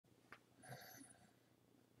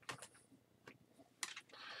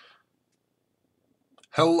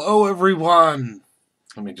Hello everyone.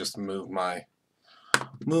 Let me just move my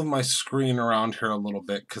screen around here a little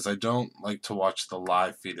bit because I don't like to watch the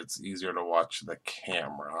live feed. It's easier to watch the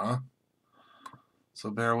camera. So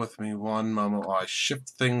bear with me one moment while I shift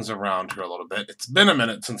things around here a little bit. It's been a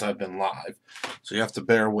minute since I've been live, so you have to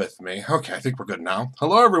bear with me. Okay, I think we're good now.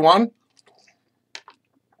 Hello everyone.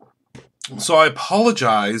 So I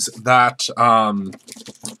apologize that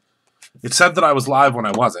it said that I was live when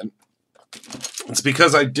I wasn't. It's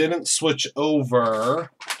because I didn't switch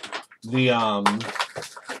over the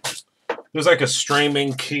there's like a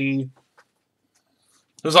streaming key.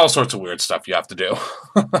 There's all sorts of weird stuff you have to do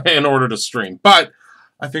in order to stream. But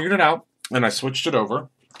I figured it out and I switched it over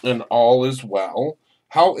and all is well.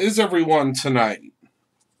 How is everyone tonight?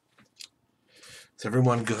 Is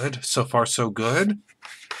everyone good? So far so good.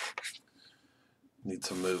 Need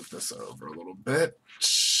to move this over a little bit.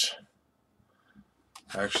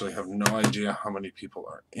 I actually have no idea how many people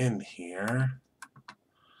are in here.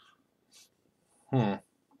 It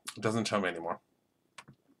doesn't tell me anymore.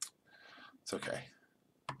 It's okay.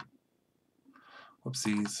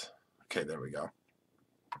 Whoopsies. Okay, there we go.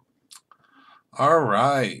 All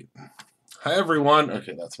right. Hi, everyone.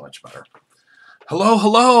 Okay, that's much better. Hello,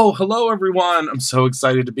 hello, hello, everyone. I'm so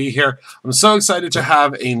excited to be here. I'm so excited to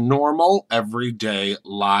have a normal, everyday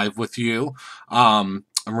live with you.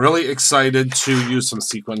 I'm really excited to use some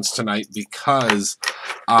sequins tonight because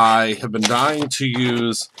I have been dying to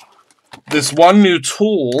use this one new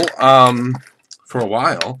tool for a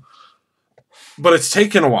while, but it's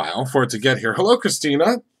taken a while for it to get here. Hello,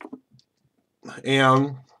 Christina.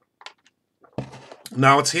 And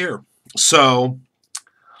now it's here. So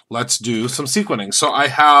let's do some sequining. So I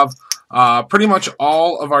have pretty much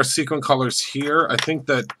all of our sequin colors here. I think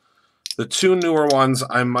that the two newer ones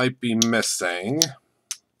I might be missing.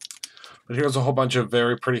 But here's a whole bunch of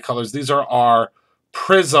very pretty colors. These are our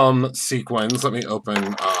prism sequins. Let me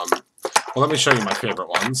open... well, let me show you my favorite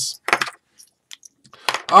ones.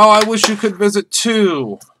 Oh, I wish you could visit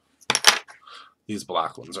too. These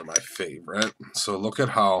black ones are my favorite. So look at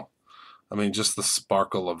how, I mean, just the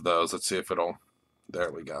sparkle of those. Let's see if it'll,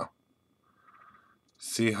 there we go.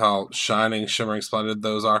 See how shining, shimmering, splendid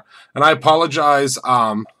those are. And I apologize.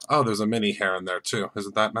 Oh, there's a mini hair in there too.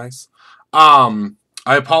 Isn't that nice?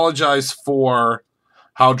 I apologize for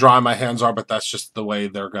how dry my hands are, but that's just the way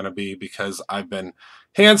they're going to be because I've been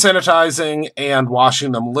hand sanitizing and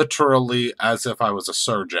washing them literally as if I was a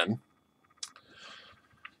surgeon.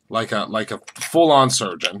 Like a full-on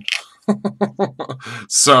surgeon.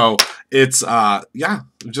 So it's yeah,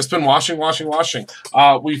 just been washing.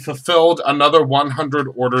 We fulfilled another 100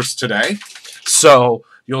 orders today. So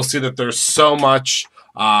you'll see that there's so much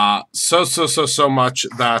so much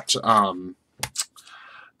that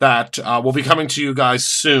that will be coming to you guys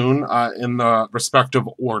soon in the respective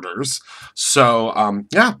orders. So,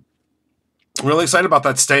 yeah, I'm really excited about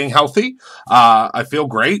that. Staying healthy. I feel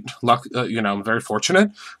great. Luck, I'm very fortunate.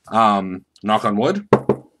 Knock on wood.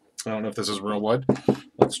 I don't know if this is real wood.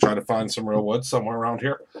 Let's try to find some real wood somewhere around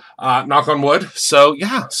here. Knock on wood. So,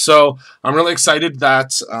 yeah. So, I'm really excited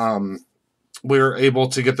that we're able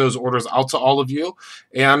to get those orders out to all of you,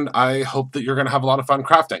 and I hope that you're going to have a lot of fun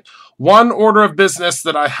crafting. One order of business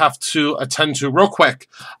that I have to attend to real quick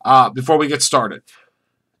before we get started.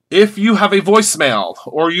 If you have a voicemail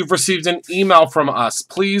or you've received an email from us,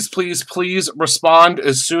 please, please, please respond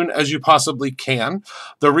as soon as you possibly can.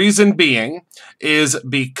 The reason being is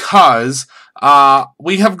because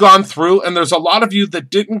we have gone through and there's a lot of you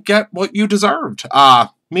that didn't get what you deserved.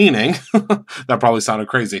 Meaning, that probably sounded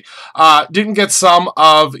crazy, didn't get some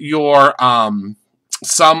of your,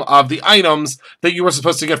 some of the items that you were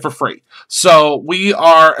supposed to get for free. So we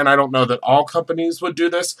are, and I don't know that all companies would do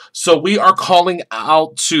this, so we are calling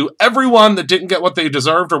out to everyone that didn't get what they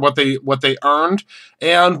deserved or what they earned,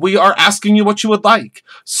 and we are asking you what you would like.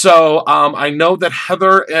 So I know that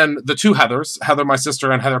Heather and the two Heathers, Heather, my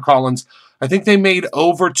sister, and Heather Collins, I think they made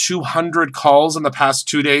over 200 calls in the past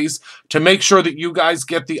 2 days to make sure that you guys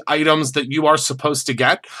get the items that you are supposed to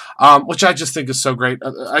get, which I just think is so great.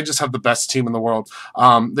 I just have the best team in the world.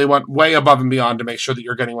 They went way above and beyond to make sure that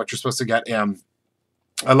you're getting what you're supposed to get, and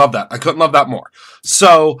I love that. I couldn't love that more.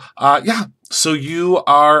 So, yeah, so you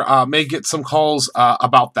are may get some calls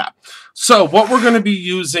about that. So what we're going to be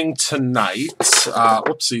using tonight,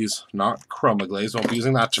 whoopsies, not chroma glaze, won't be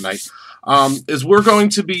using that tonight, is we're going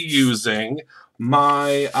to be using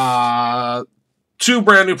my two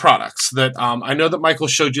brand new products that I know that Michael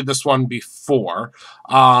showed you this one before.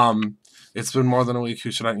 It's been more than a week.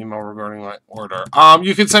 Who should I email regarding my order?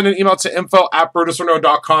 You can send an email to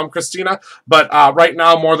info@brutusorno.com, Christina. But right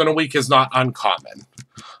now, more than a week is not uncommon.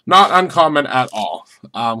 Not uncommon at all,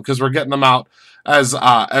 because we're getting them out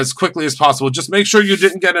as quickly as possible. Just make sure you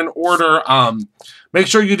didn't get an order. Make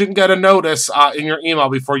sure you didn't get a notice in your email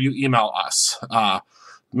before you email us.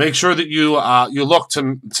 Make sure that you look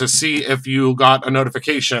to see if you got a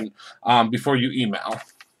notification before you email.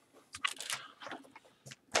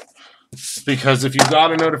 Because if you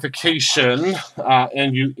got a notification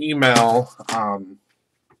and you email,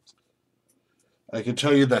 I can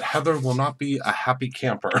tell you that Heather will not be a happy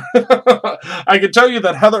camper. I can tell you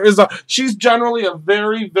that Heather she's generally a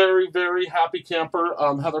very, very, very happy camper,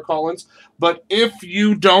 Heather Collins. But if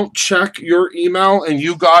you don't check your email and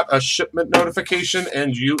you got a shipment notification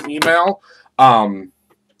and you email,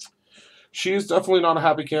 she's definitely not a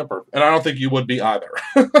happy camper. And I don't think you would be either.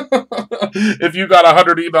 If you got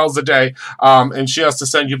 100 emails a day and she has to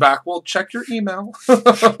send you back, well, check your email.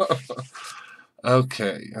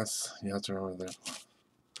 Okay, yes, you have to remember that.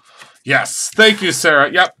 Yes, thank you,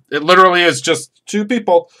 Sarah. Yep, it literally is just 2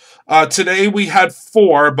 people. Today we had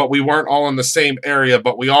 4, but we weren't all in the same area,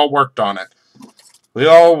 but we all worked on it. We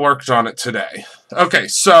all worked on it today. Okay,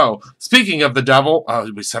 so, speaking of the devil,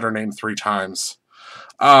 we said her name 3 times.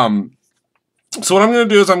 So what I'm going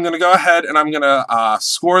to do is I'm going to go ahead and I'm going to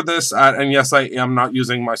score this at, and yes, I am not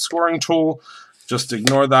using my scoring tool. Just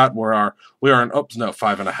ignore that. We are in, oops, no,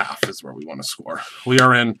 5.5 is where we want to score. We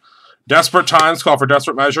are in desperate times, call for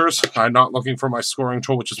desperate measures. I'm not looking for my scoring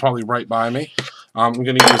tool, which is probably right by me. I'm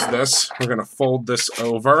going to use this. We're going to fold this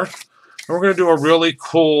over. And we're going to do a really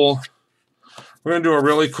cool,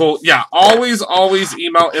 yeah, always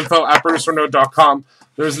email info@brutusorno.com.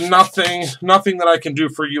 There's nothing that I can do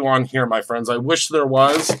for you on here, my friends. I wish there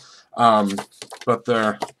was, but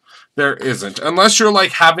there isn't. Unless you're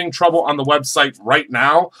like having trouble on the website right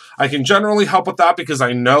now, I can generally help with that because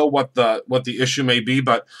I know what the issue may be,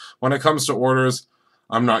 but when it comes to orders,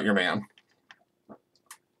 I'm not your man.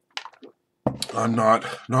 I'm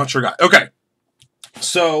not your guy. Okay.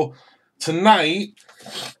 So tonight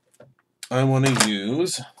I want to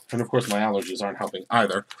use, and of course my allergies aren't helping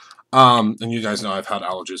either. And you guys know I've had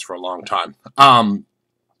allergies for a long time.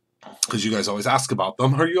 Because you guys always ask about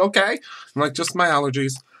them. Are you okay? I'm like, just my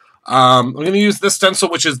allergies. I'm going to use this stencil,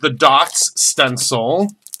 which is the Dots stencil.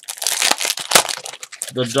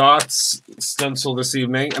 The Dots stencil this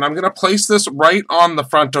evening. And I'm going to place this right on the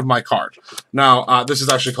front of my card. Now, this is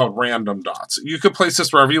actually called Random Dots. You could place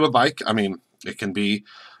this wherever you would like. I mean, it can be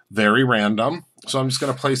very random. So I'm just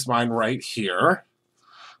going to place mine right here.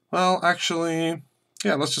 Well, actually,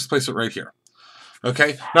 yeah, let's just place it right here.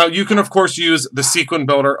 Okay, now you can, of course, use the sequin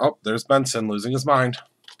builder. Oh, there's Benson losing his mind.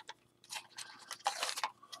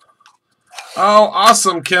 Oh,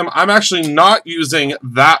 awesome, Kim. I'm actually not using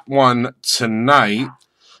that one tonight,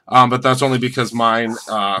 but that's only because mine,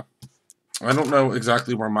 I don't know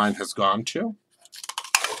exactly where mine has gone to,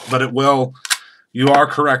 but it will, you are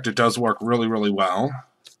correct, it does work really, really well.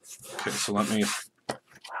 Okay, so let me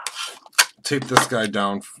tape this guy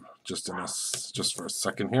down just for a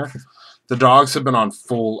second here. The dogs have been on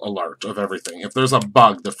full alert of everything. If there's a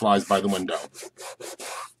bug that flies by the window,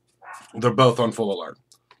 they're both on full alert.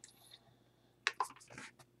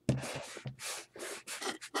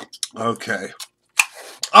 Okay.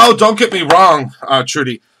 Oh, don't get me wrong,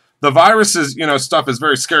 Trudy. The viruses, stuff is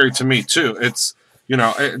very scary to me, too. It's,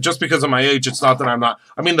 just because of my age, it's not that I'm not.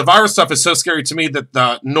 I mean, the virus stuff is so scary to me that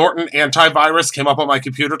the Norton antivirus came up on my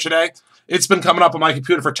computer today. It's been coming up on my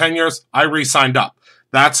computer for 10 years. I re-signed up.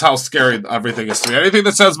 That's how scary everything is to me. Anything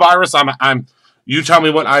that says virus, you tell me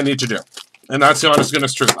what I need to do. And that's the honest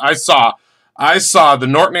goodness truth. I saw the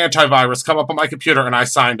Norton antivirus come up on my computer and I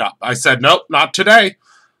signed up. I said, nope, not today.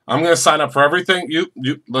 I'm going to sign up for everything. You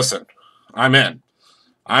listen, I'm in.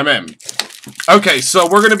 Okay, so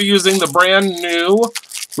we're going to be using the brand new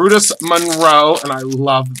Brutus Monroe, and I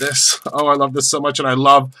love this. Oh, I love this so much, and I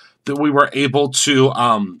love that we were able to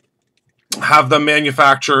have them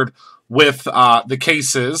manufactured with the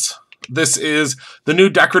cases. This is the new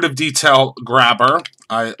decorative detail grabber.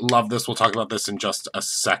 I love this. We'll talk about this in just a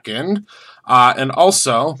second. And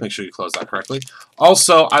also, make sure you close that correctly.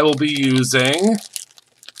 Also, I will be using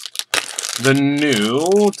the new,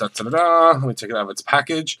 let me take it out of its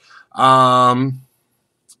package.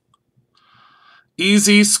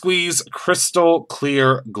 Easy Squeeze Crystal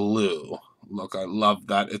Clear Glue. Look, I love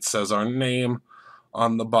that. It says our name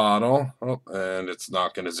on the bottle. Oh, and it's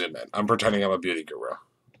not going to zoom in. I'm pretending I'm a beauty guru.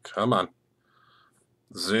 Come on.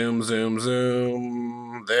 Zoom, zoom,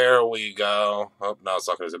 zoom. There we go. Oh, no, it's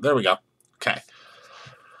not going to zoom. There we go. Okay.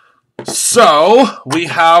 So we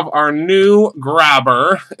have our new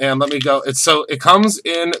grabber, and let me go. It comes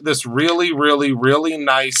in this really, really, really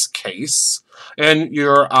nice case, and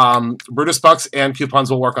your Brutus Bucks and coupons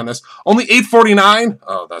will work on this. Only $8.49.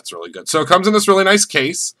 Oh, that's really good. So it comes in this really nice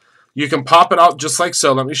case. You can pop it out just like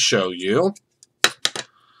so. Let me show you.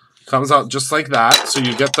 Comes out just like that, so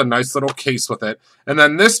you get the nice little case with it. And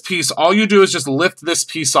then this piece, all you do is just lift this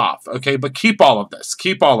piece off, okay? But keep all of this.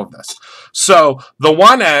 Keep all of this. So the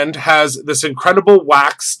one end has this incredible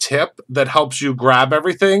wax tip that helps you grab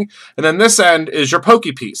everything. And then this end is your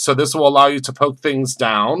pokey piece. So this will allow you to poke things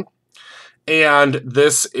down. And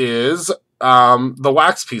this is the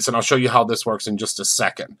wax piece, and I'll show you how this works in just a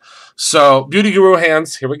second. So Beauty Guru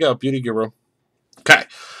hands. Here we go, Beauty Guru. Okay.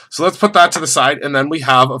 So let's put that to the side, and then we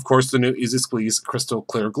have, of course, the new Easy Squeeze Crystal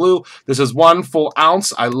Clear Glue. This is 1 full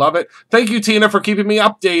ounce. I love it. Thank you, Tina, for keeping me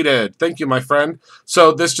updated. Thank you, my friend.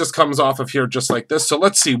 So this just comes off of here just like this. So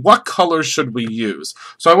let's see, what colors should we use?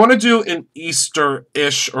 So I want to do an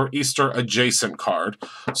Easter-ish or Easter-adjacent card.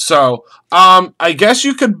 So I guess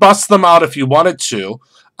you could bust them out if you wanted to,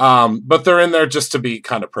 but they're in there just to be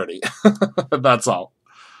kind of pretty. That's all.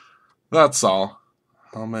 That's all.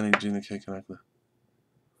 How many Gina K can I put?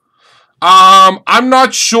 I'm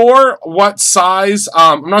not sure what size.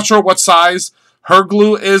 I'm not sure what size her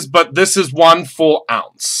glue is, but this is 1 full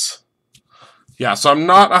ounce. Yeah, so I'm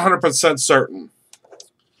not 100% certain.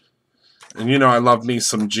 And you know I love me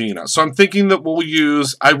some Gina. So I'm thinking that we'll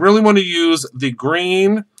use, I really want to use the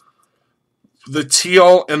green, the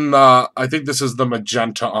teal, and the, I think this is the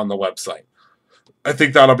magenta on the website. I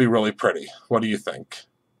think that'll be really pretty. What do you think?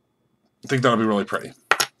 I think that'll be really pretty.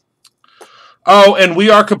 Oh, and we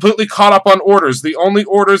are completely caught up on orders. The only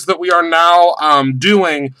orders that we are now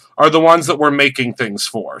doing are the ones that we're making things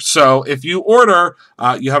for. So if you order,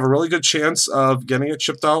 you have a really good chance of getting it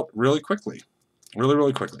shipped out really quickly. Really,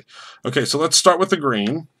 really quickly. Okay, so let's start with the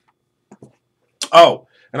green. Oh,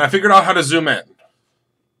 and I figured out how to zoom in.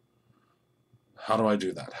 How do I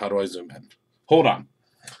do that? How do I zoom in? Hold on.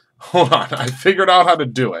 Hold on. I figured out how to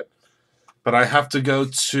do it. But I have to go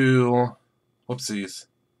to... Whoopsies.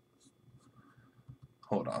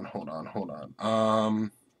 Hold on, hold on, hold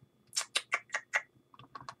on.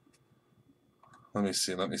 Let me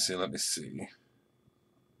see, let me see, let me see.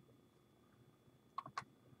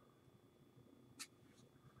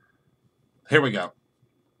 Here we go.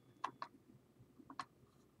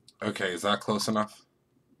 Okay, is that close enough?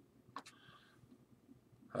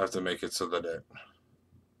 I have to make it so that it...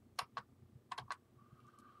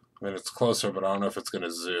 I mean, it's closer, but I don't know if it's going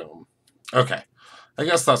to zoom. Okay, I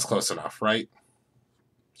guess that's close enough, right?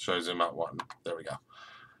 Should I zoom out 1? There we go.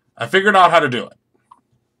 I figured out how to do it.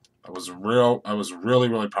 I was really,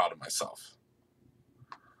 really proud of myself.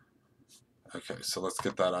 Okay, so let's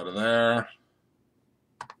get that out of there.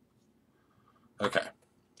 Okay,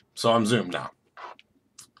 so I'm zoomed now.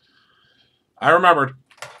 I remembered.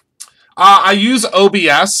 I use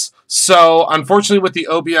OBS, so unfortunately with the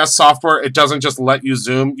OBS software, it doesn't just let you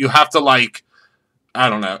zoom. You have to, like, I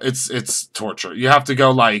don't know, it's torture. You have to go,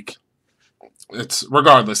 like, it's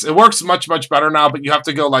regardless. It works much, much better now, but you have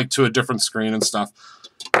to go like to a different screen and stuff.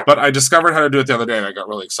 But I discovered how to do it the other day and I got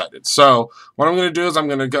really excited. So what I'm going to do is I'm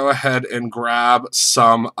going to go ahead and grab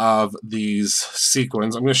some of these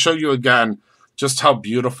sequins. I'm going to show you again just how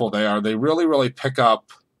beautiful they are. They really, really pick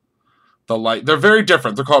up the light. They're very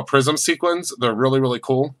different. They're called prism sequins. They're really, really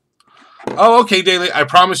cool. Oh, okay, Daily. I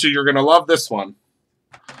promise you, you're going to love this one.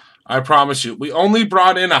 I promise you. We only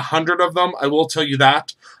brought in 100 of them. I will tell you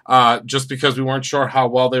that. Just because we weren't sure how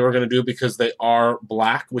well they were going to do because they are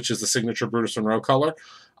black, which is the signature Brutus Monroe color.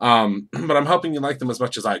 But I'm hoping you like them as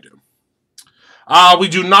much as I do. We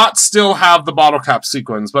do not still have the bottle cap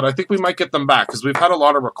sequins, but I think we might get them back because we've had a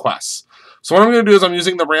lot of requests. So what I'm going to do is I'm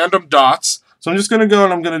using the random dots. So I'm just going to go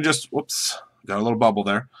and I'm going to just, whoops, got a little bubble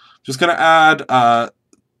there. Just going to add a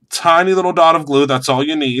tiny little dot of glue. That's all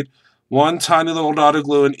you need. 1 tiny little dot of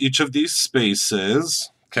glue in each of these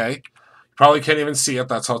spaces. Okay. You probably can't even see it.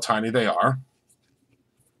 That's how tiny they are.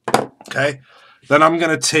 Okay. Then I'm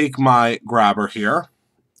going to take my grabber here.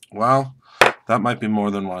 Well, that might be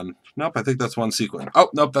more than 1. Nope, I think that's 1 sequin. Oh,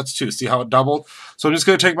 nope, that's 2. See how it doubled? So I'm just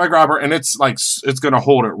going to take my grabber, and it's going to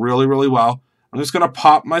hold it really, really well. I'm just going to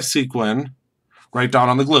pop my sequin right down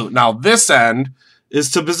on the glue. Now, this end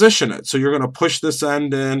is to position it. So you're going to push this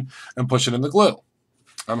end in and push it in the glue.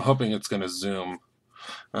 I'm hoping it's going to zoom.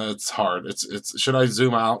 It's hard. Should I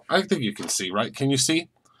zoom out? I think you can see, right? Can you see?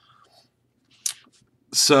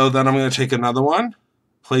 So then I'm going to take another one,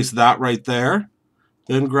 place that right there,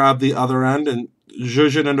 then grab the other end and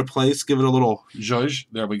zhuzh it into place. Give it a little zhuzh.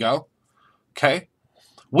 There we go. Okay.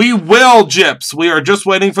 We will, Gyps. We are just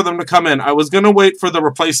waiting for them to come in. I was going to wait for the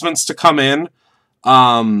replacements to come in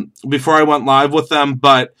before I went live with them,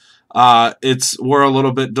 but we're a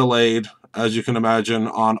little bit delayed, as you can imagine,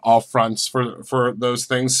 on all fronts for those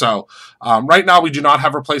things. So right now we do not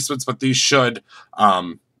have replacements, but these should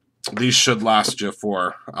last you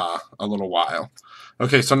for a little while.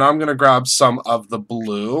 Okay, so now I'm going to grab some of the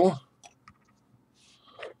blue.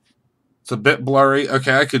 It's a bit blurry.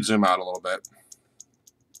 Okay, I could zoom out a little bit.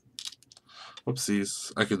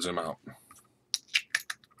 Whoopsies. I could zoom out.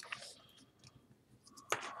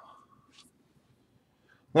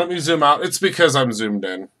 Let me zoom out. It's because I'm zoomed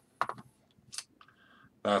in.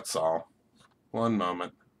 That's all. One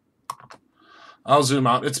moment. I'll zoom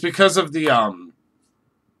out. It's because of the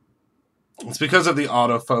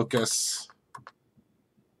autofocus.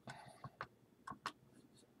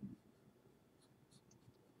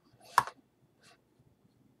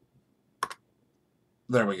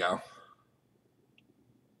 There we go.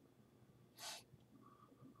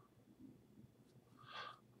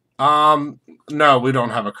 No, we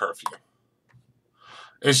don't have a curfew.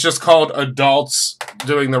 It's just called adults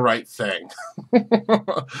doing the right thing.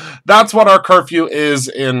 That's what our curfew is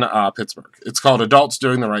in Pittsburgh. It's called adults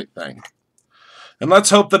doing the right thing. And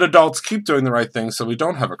let's hope that adults keep doing the right thing so we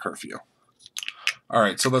don't have a curfew. All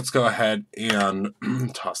right, so let's go ahead and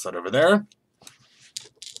toss that over there.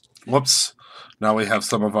 Whoops. Now we have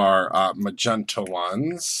some of our magenta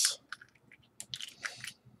ones.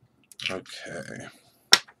 Okay.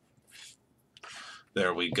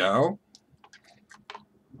 There we go.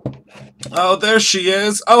 Oh, there she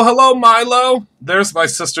is. Oh, hello, Milo. There's my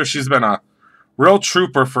sister. She's been a real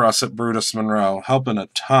trooper for us at Brutus Monroe, helping a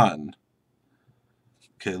ton.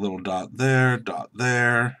 Okay, little dot there, dot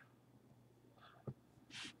there.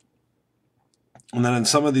 And then in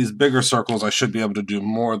some of these bigger circles, I should be able to do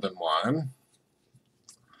more than one.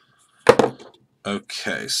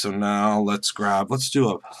 Okay, so now let's do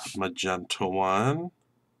a magenta one.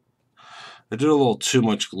 I did a little too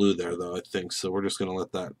much glue there, though, I think, so we're just going to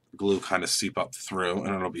let that glue kind of seep up through,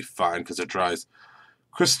 and it'll be fine because it dries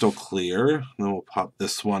crystal clear. And then we'll pop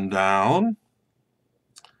this one down.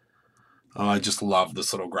 Oh, I just love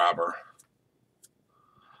this little grabber.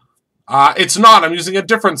 It's not. I'm using a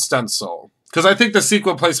different stencil because I think the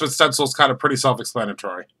sequin placement stencil is kind of pretty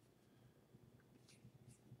self-explanatory.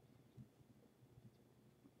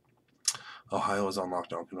 Ohio is on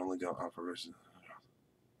lockdown. Can only go out for versus.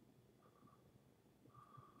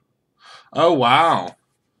 Oh, wow.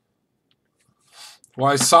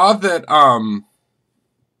 Well, I saw that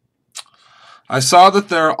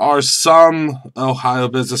there are some Ohio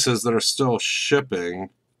businesses that are still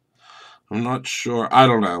shipping. I'm not sure. I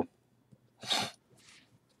don't know.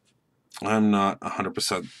 I'm not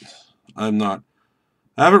 100%. I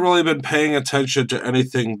haven't really been paying attention to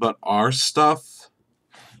anything but our stuff.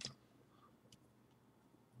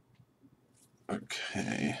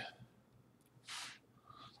 Okay.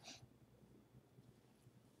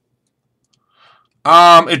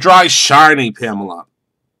 It dries shiny, Pamela.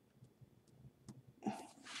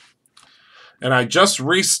 And I just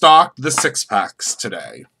restocked the 6-packs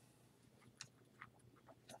today.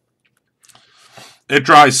 It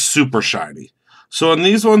dries super shiny. So in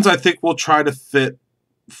these ones, I think we'll try to fit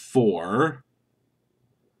 4.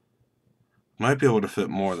 Might be able to fit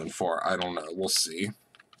more than 4. I don't know. We'll see.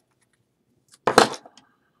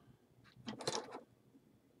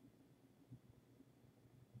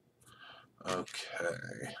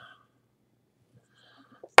 Okay.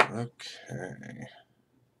 Okay.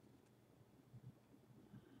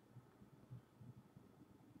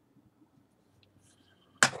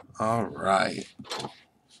 All right.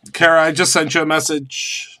 Kara, I just sent you a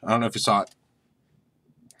message. I don't know if you saw it.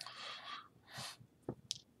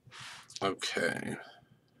 Okay.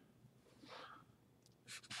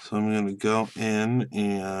 So I'm going to go in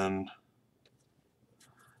and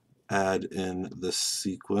add in the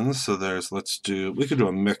sequins. So we could do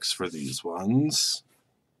a mix for these ones.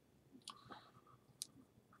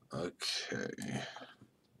 Okay.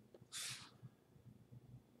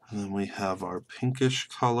 And then we have our pinkish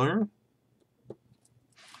color.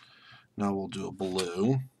 Now we'll do a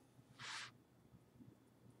blue.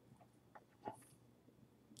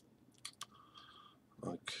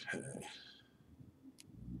 Okay.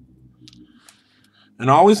 And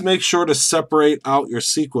always make sure to separate out your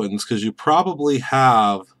sequins because you probably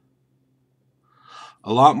have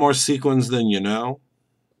a lot more sequins than you know.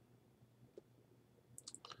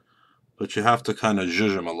 But you have to kind of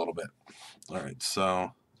zhuzh them a little bit. All right,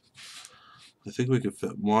 so I think we could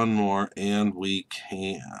fit one more, and we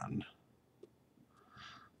can.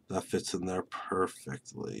 That fits in there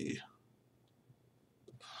perfectly.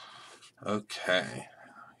 Okay.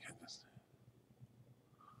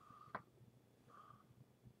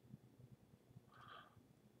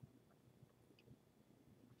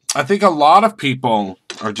 I think a lot of people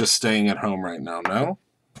are just staying at home right now, no?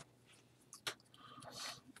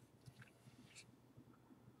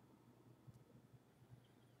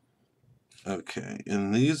 Okay,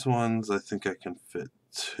 in these ones, I think I can fit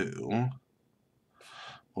 2.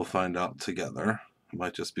 We'll find out together. It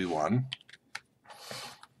might just be 1.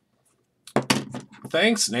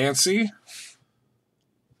 Thanks, Nancy.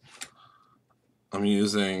 I'm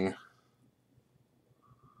using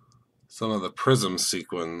some of the prism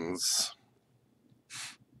sequins.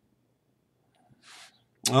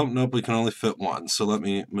 Oh, nope, we can only fit 1. So let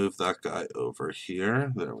me move that guy over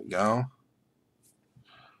here. There we go.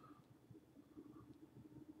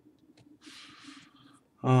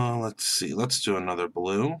 Let's see. Let's do another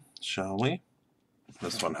blue, shall we?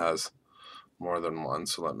 This one has more than 1,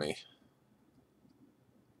 so let me...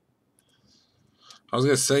 I was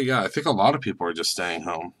going to say, yeah, I think a lot of people are just staying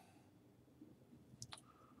home.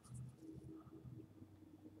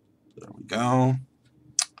 There we go.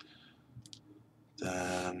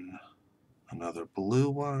 Then another blue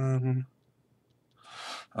one.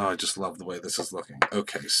 Oh, I just love the way this is looking.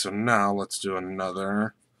 Okay, so now let's do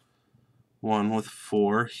another one with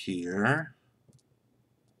 4 here.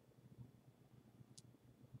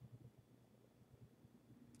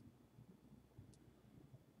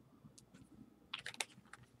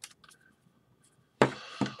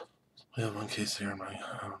 We have 1 case here in my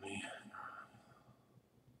county.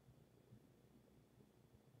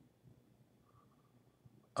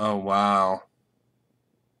 Oh, wow.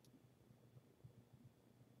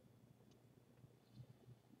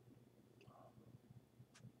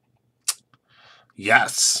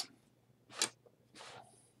 Yes.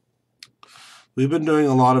 We've been doing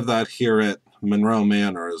a lot of that here at Monroe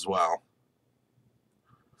Manor as well.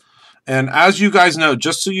 And as you guys know,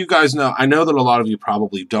 just so you guys know, I know that a lot of you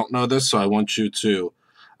probably don't know this, so I want to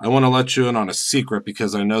let you in on a secret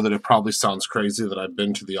because I know that it probably sounds crazy that I've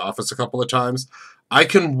been to the office a couple of times. I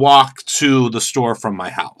can walk to the store from my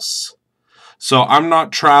house. So I'm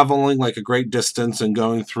not traveling like a great distance and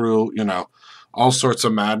going through, you know, all sorts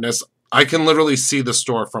of madness. I can literally see the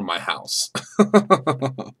store from my house.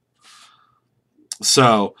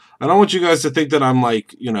 So I don't want you guys to think that I'm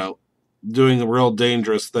like, you know, doing real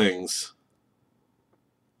dangerous things.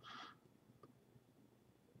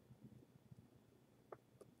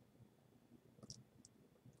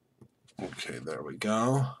 Okay, there we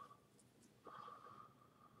go.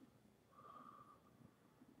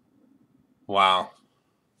 Wow.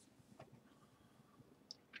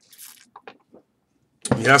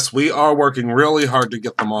 Yes, we are working really hard to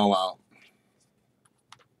get them all out.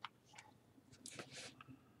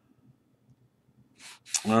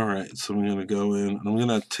 All right, so I'm going to go in. I'm going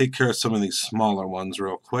to take care of some of these smaller ones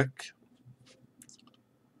real quick.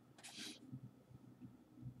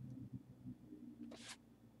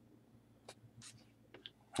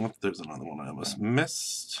 Oh, there's another one I almost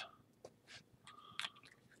missed.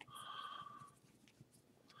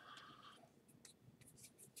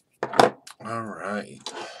 All right.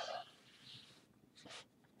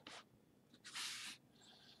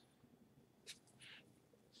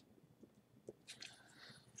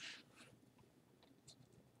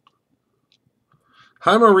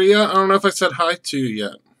 Hi, Maria. I don't know if I said hi to you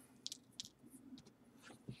yet.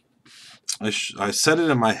 I said it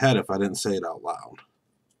in my head if I didn't say it out loud.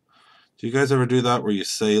 Do you guys ever do that where you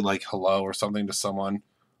say, like, hello or something to someone?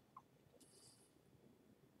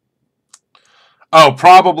 Oh,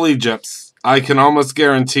 probably Gyps. I can almost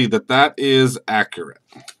guarantee that that is accurate.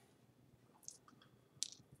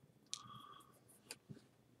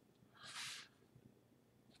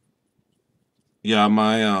 Yeah,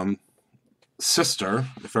 my sister,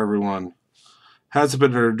 if everyone hasn't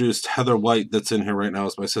been introduced, Heather White, that's in here right now,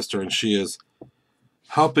 is my sister, and she is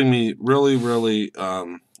helping me really, really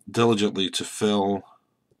diligently to fill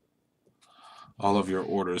all of your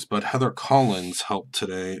orders. But Heather Collins helped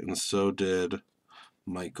today, and so did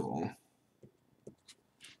Michael.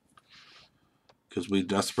 Because we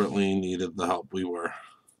desperately needed the help. We were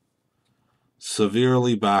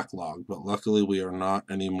severely backlogged, but luckily we are not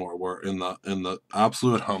anymore. We're in the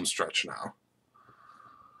absolute home stretch now.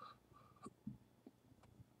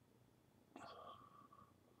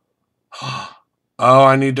 Oh,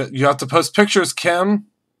 I need to. You have to post pictures, Kim.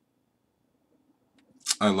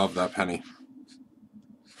 I love that, Penny.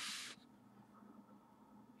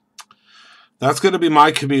 That's going to be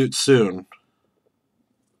my commute soon.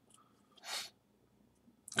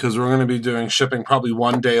 because we're going to be doing shipping probably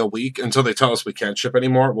 1 day a week until they tell us we can't ship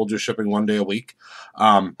anymore. We'll do shipping 1 day a week.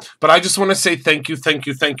 But I just want to say thank you, thank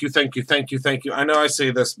you, thank you, thank you, thank you, thank you. I know I say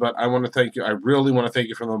this, but I want to thank you. I really want to thank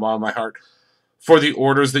you from the bottom of my heart for the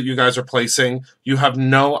orders that you guys are placing. You have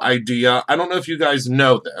no idea. I don't know if you guys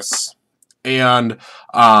know this, and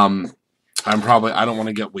I don't want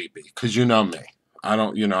to get weepy because you know me. I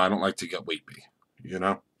don't like to get weepy.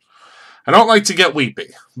 I don't like to get weepy,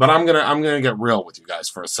 but I'm gonna get real with you guys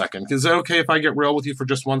for a second. Is it okay if I get real with you for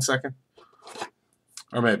just 1 second?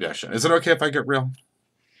 Or maybe I should. Is it okay if I get real?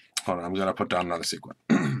 Hold on, I'm gonna put down another sequin.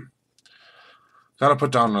 Gotta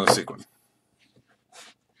put down another sequin.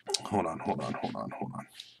 Hold on. Let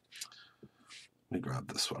me grab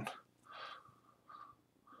this one.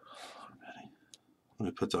 Let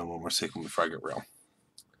me put down one more sequin before I get real.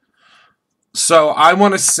 So I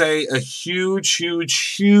want to say a huge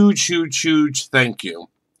thank you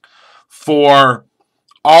for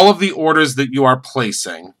all of the orders that you are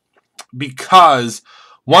placing, because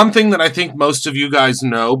one thing that I think most of you guys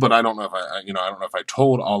know, but I don't know if I don't know if I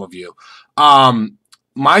told all of you,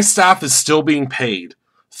 my staff is still being paid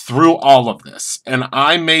through all of this, and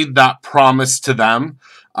I made that promise to them,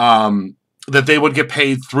 that they would get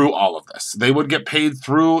paid through all of this. They would get paid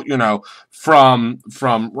through,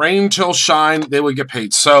 from rain till shine, they would get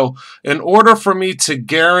paid. So in order for me to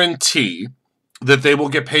guarantee that they will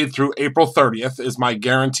get paid through April 30th is my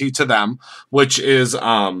guarantee to them, which is,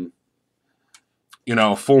 a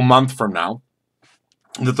full month from now,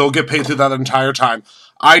 that they'll get paid through that entire time.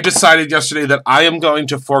 I decided yesterday that I am going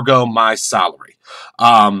to forego my salary.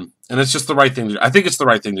 And it's just the right thing to do. I think it's the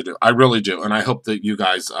right thing to do. I really do. And I hope that you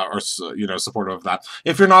guys are, supportive of that.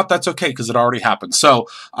 If you're not, that's okay, because it already happened. So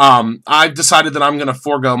I've decided that I'm going to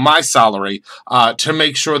forego my salary to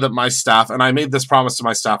make sure that my staff, and I made this promise to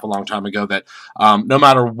my staff a long time ago, that no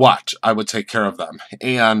matter what, I would take care of them.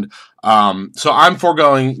 And so I'm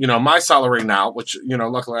foregoing, my salary now, which,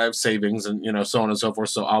 luckily I have savings and, so on and so forth,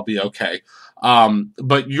 so I'll be okay.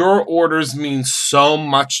 But your orders mean so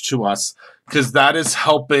much to us, because that is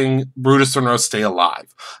helping Brutus Monroe stay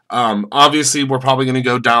alive. Obviously, we're probably going to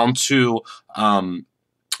go down to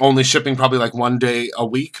only shipping probably like 1 day a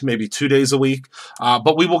week, maybe 2 days a week.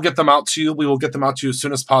 But we will get them out to you. We will get them out to you as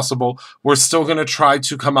soon as possible. We're still going to try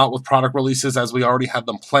to come out with product releases as we already had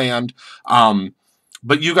them planned.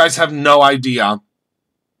 But you guys have no idea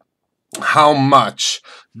how much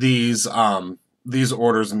these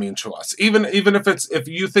orders mean to us. Even if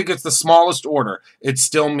you think it's the smallest order, it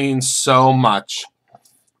still means so much.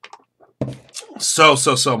 So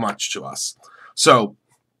much to us. So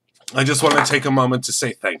I just want to take a moment to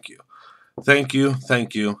say thank you. Thank you.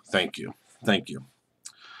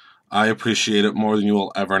 I appreciate it more than you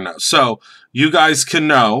will ever know. So you guys can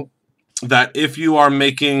know that if you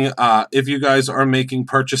guys are making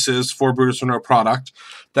purchases for Brutus Monroe product,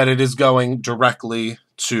 that it is going directly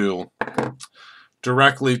to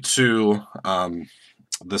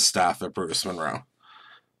the staff at Brutus Monroe.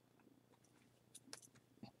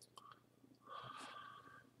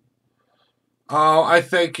 Oh, I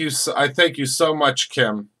thank you so much,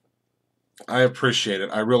 Kim. I appreciate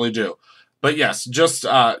it. I really do. But yes, just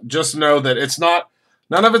know that it's not.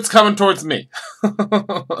 None of it's coming towards me.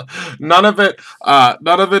 None of it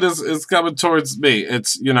is coming towards me.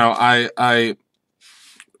 It's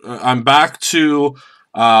I'm back to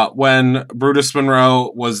when Brutus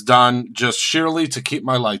Monroe was done, just sheerly to keep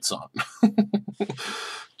my lights on.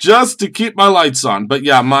 Just to keep my lights on. But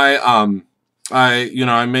yeah, I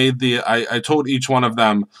told each one of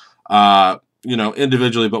them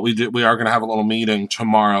individually, but we are going to have a little meeting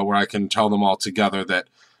tomorrow where I can tell them all together that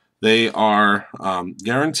they are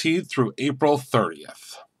guaranteed through April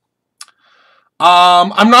 30th.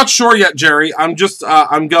 I'm not sure yet, Jerry. I'm just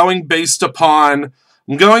I'm going based upon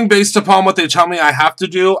what they tell me I have to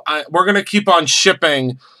do. We're going to keep on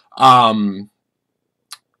shipping.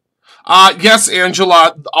 Yes,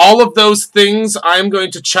 Angela, all of those things I'm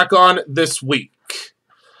going to check on this week.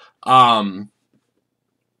 I'm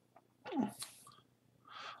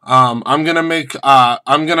gonna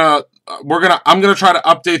try to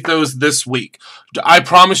update those this week. I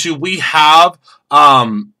promise you, we have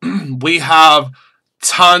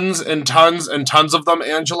tons and tons and tons of them,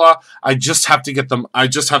 Angela. I just have to get them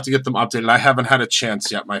updated. I haven't had a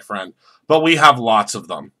chance yet, my friend. But we have lots of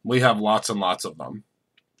them. We have lots and lots of them.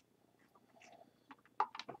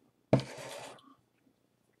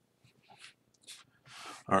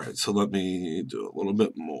 All right, so let me do a little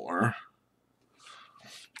bit more.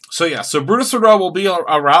 So yeah, so Brutus Monroe will be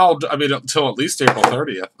around, until at least April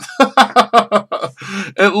 30th.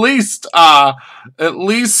 at least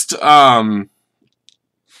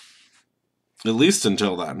At least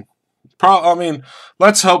until then. I mean,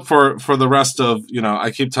 let's hope for the rest of,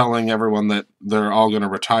 I keep telling everyone that they're all going to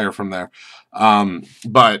retire from there.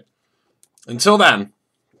 But until then,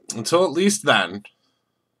 until at least then,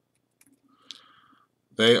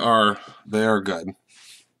 they are good.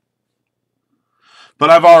 But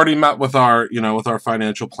I've already met with our, with our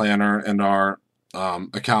financial planner and our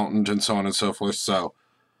accountant and so on and so forth. So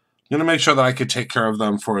I'm going to make sure that I could take care of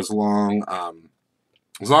them for as long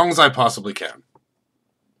as I possibly can.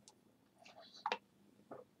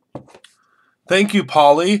 Thank you,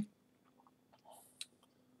 Polly.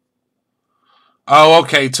 Oh,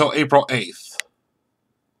 okay, till April 8th.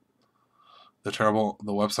 The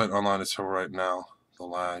website online is terrible right now. The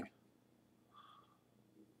lag.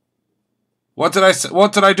 What did I say?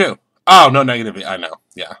 What did I do? Oh, no, negativity. I know.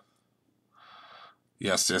 Yeah.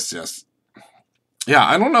 Yes. Yeah,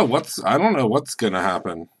 I don't know what's going to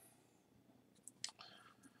happen.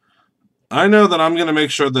 I know that I'm going to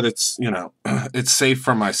make sure that it's, it's safe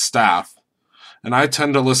for my staff. And I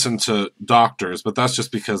tend to listen to doctors, but that's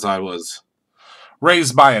just because I was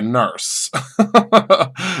raised by a nurse.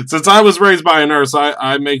 Since I was raised by a nurse,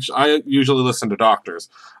 I usually listen to doctors.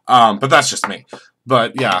 But that's just me.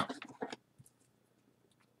 But yeah.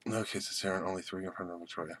 Okay, so Sarah, only 3 in front of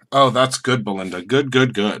Victoria. Oh, that's good, Belinda.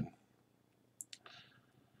 Good.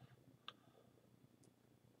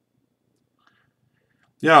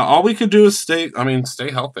 Yeah, all we can do is stay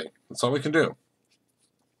healthy. That's all we can do.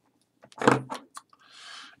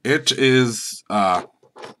 It is,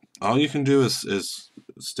 all you can do is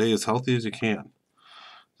stay as healthy as you can.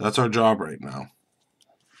 That's our job right now.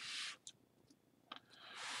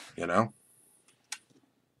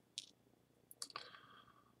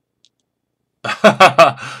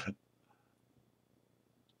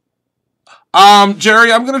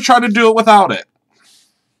 Jerry, I'm going to try to do it without it.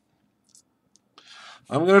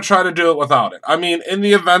 I mean, in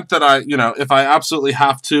the event that if I absolutely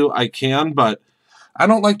have to, I can, but I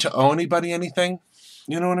don't like to owe anybody anything.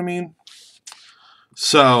 You know what I mean?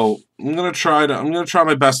 So I'm gonna try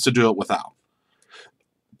my best to do it without.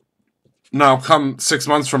 Now, come 6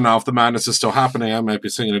 months from now, if the madness is still happening, I might be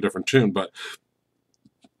singing a different tune. But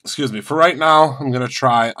excuse me, for right now, I'm gonna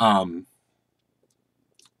try. I'm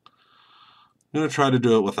gonna try to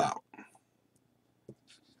do it without.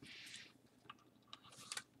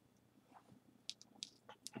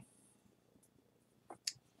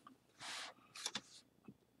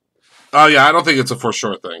 Oh yeah, I don't think it's a for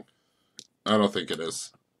sure thing. I don't think it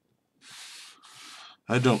is.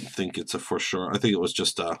 I don't think it's a for sure. I think it was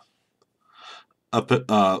just a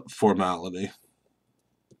formality.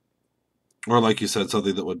 Or like you said,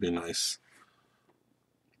 something that would be nice.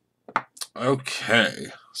 Okay,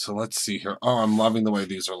 so let's see here. Oh, I'm loving the way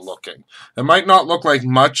these are looking. It might not look like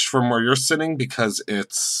much from where you're sitting because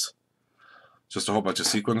it's just a whole bunch of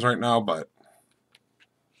sequins right now, but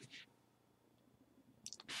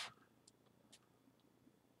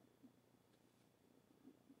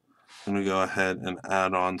I'm going to go ahead and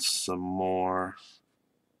add on some more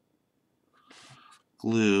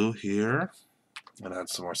glue here and add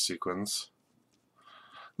some more sequins.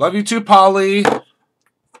 Love you too, Polly.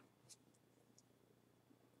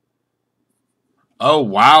 Oh,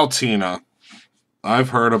 wow, Tina. I've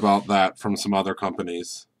heard about that from some other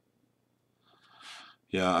companies.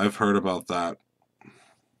 Yeah, I've heard about that.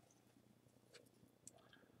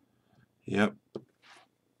 Yep.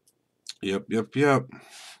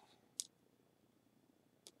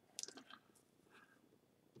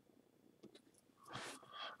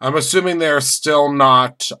 I'm assuming they're still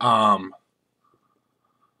not,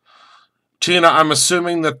 Tina, I'm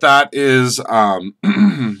assuming that is,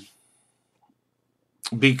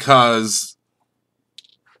 because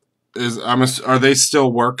are they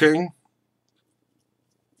still working?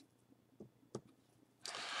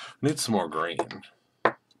 Need some more green.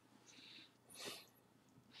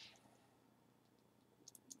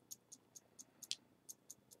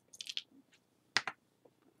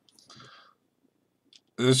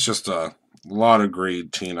 It's just a lot of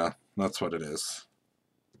greed, Tina. That's what it is.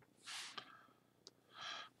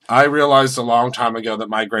 I realized a long time ago that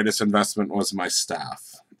my greatest investment was my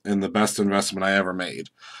staff, and the best investment I ever made.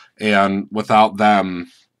 And without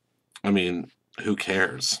them, I mean, who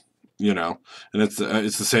cares? And it's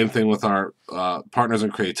the same thing with our partners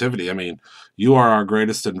in creativity. I mean, you are our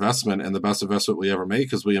greatest investment and the best investment we ever make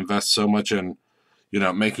because we invest so much in,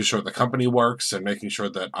 making sure the company works and making sure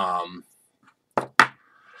that,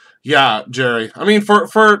 yeah, Jerry. I mean,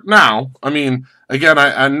 for now, I mean, again,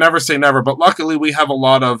 I never say never, but luckily we have a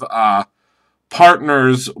lot of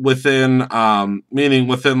partners within, meaning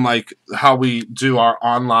within like how we do our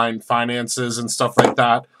online finances and stuff like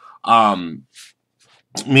that.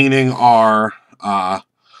 meaning our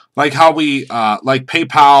like how we like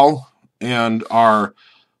PayPal and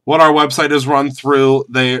what our website is run through.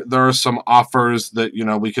 There are some offers that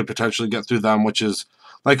we could potentially get through them, which is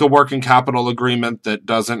like a working capital agreement that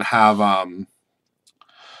doesn't have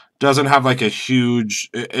like a huge.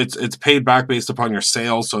 It's paid back based upon your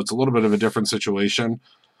sales, so it's a little bit of a different situation.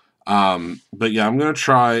 But yeah, I'm gonna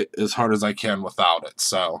try as hard as I can without it.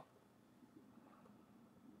 So,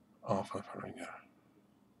 oh, yeah.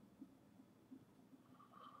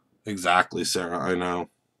 Exactly, Sarah. I know.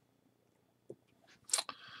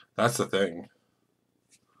 That's the thing.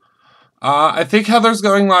 I think Heather's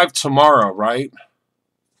going live tomorrow, right?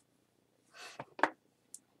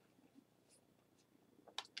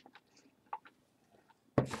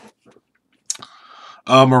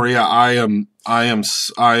 Oh, Maria, I am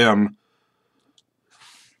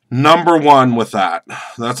number one with that.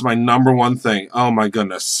 That's my number one thing. Oh my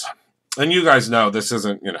goodness. And you guys know this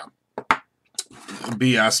isn't,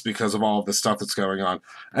 BS because of all of the stuff that's going on.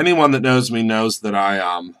 Anyone that knows me knows that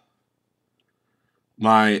I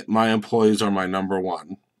my employees are my number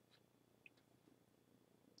one.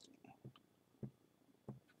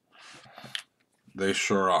 They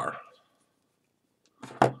sure are.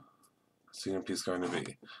 CMP is going to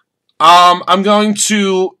be. I'm going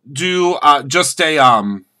to do just a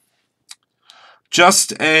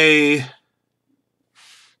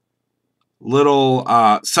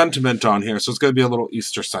little sentiment on here. So it's going to be a little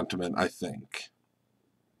Easter sentiment, I think.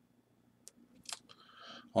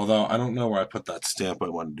 Although I don't know where I put that stamp I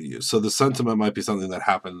wanted to use. So the sentiment might be something that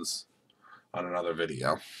happens on another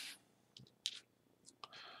video.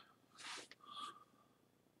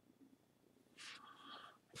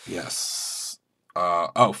 Yes.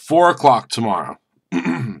 4 o'clock tomorrow.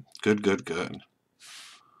 Good, good, good.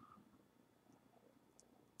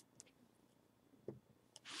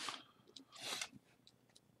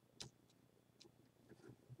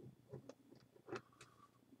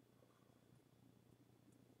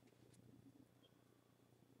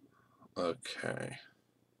 Okay.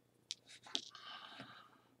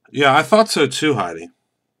 Yeah, I thought so too, Heidi.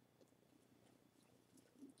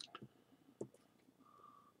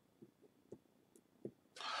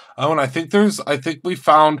 Oh, and I think we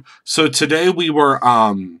found, so today we were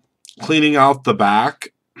cleaning out the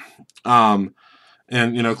back, and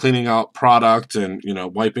cleaning out product and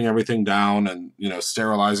wiping everything down and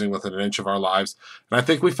sterilizing within an inch of our lives. And I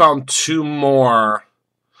think we found 2 more,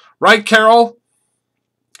 right, Carol?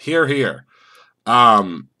 Here.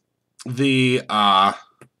 We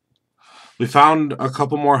found a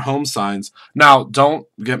couple more home signs. Now, don't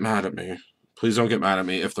get mad at me. Please don't get mad at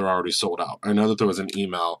me if they're already sold out. I know that there was an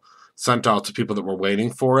email sent out to people that were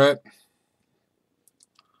waiting for it.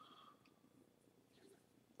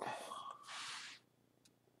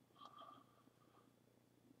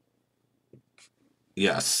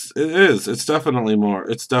 Yes, it is. It's definitely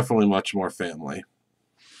much more family.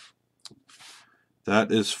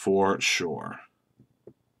 That is for sure.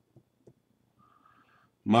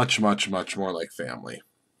 Much, much, much more like family.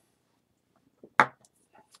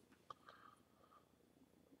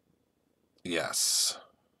 Yes.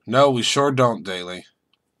 No, we sure don't, Daily.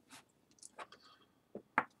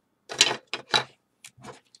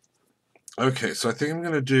 Okay, so I think I'm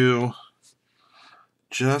going to do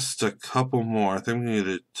just a couple more. I think I'm going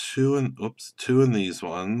to do 2 in these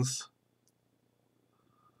ones.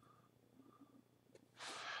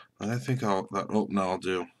 And I think I'll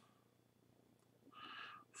do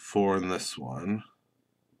 4 in this one.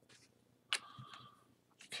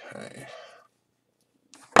 Okay.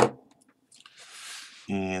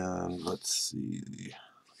 And let's see.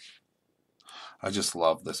 I just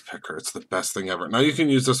love this picker. It's the best thing ever. Now you can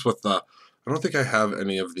use this with the, I don't think I have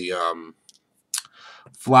any of the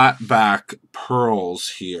flat back pearls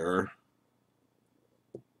here.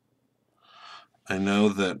 I know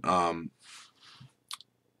that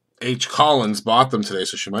H. Collins bought them today,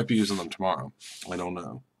 so she might be using them tomorrow. I don't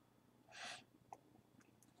know.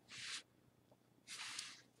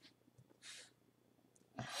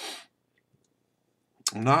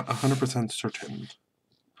 I'm not 100% certain,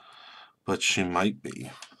 but she might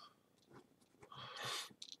be.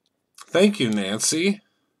 Thank you, Nancy.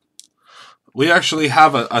 We actually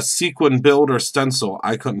have a sequin builder stencil.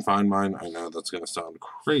 I couldn't find mine. I know that's going to sound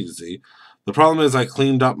crazy. The problem is I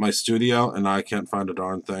cleaned up my studio and I can't find a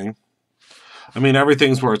darn thing. I mean,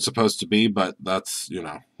 everything's where it's supposed to be, but that's,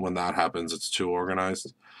 when that happens, it's too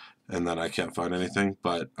organized. And then I can't find anything.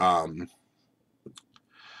 But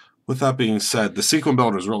with that being said, the sequin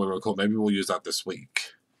builder is really, really cool. Maybe we'll use that this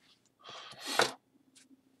week.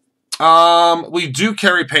 We do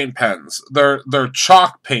carry paint pens. They're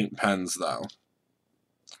chalk paint pens, though.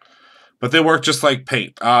 But they work just like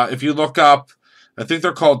paint. If you look up, I think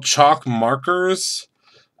they're called chalk markers.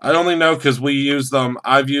 I only know because we use them.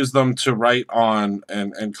 I've used them to write on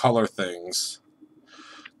and color things.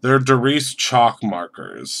 They're Doris chalk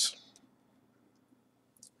markers.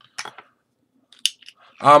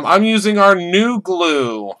 I'm using our new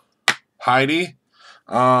glue, Heidi.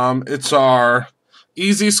 It's our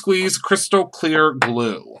Easy Squeeze Crystal Clear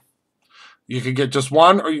Glue. You can get just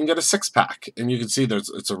one, or you can get a 6-pack, and you can see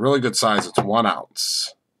it's a really good size. It's 1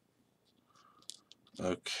 ounce.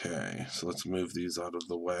 Okay, so let's move these out of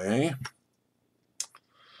the way.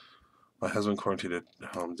 My husband quarantined at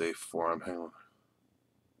home day 4. I'm hanging on.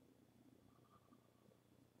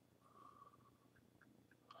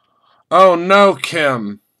 Oh no,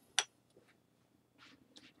 Kim.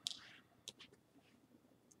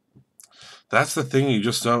 That's the thing, you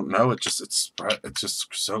just don't know. It's just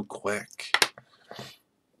so quick.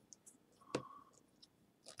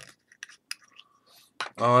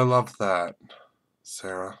 Oh, I love that,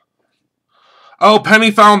 Sarah. Oh,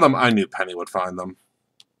 Penny found them. I knew Penny would find them.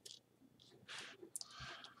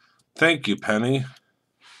 Thank you, Penny.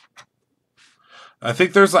 I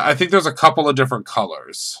think there's a couple of different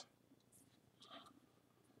colors.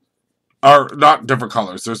 Or not different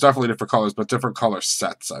colors. There's definitely different colors, but different color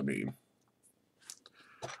sets, I mean.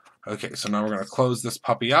 Okay, so now we're going to close this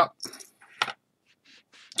puppy up.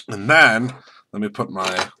 And then, let me put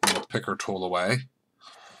my little picker tool away.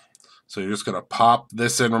 So you're just going to pop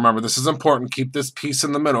this in. Remember, this is important. Keep this piece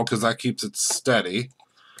in the middle because that keeps it steady.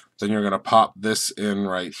 Then you're going to pop this in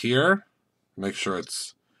right here. Make sure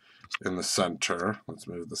it's in the center. Let's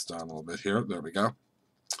move this down a little bit here. There we go.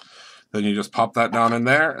 Then you just pop that down in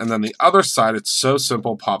there. And then the other side, it's so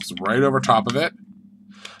simple, pops right over top of it.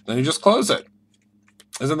 Then you just close it.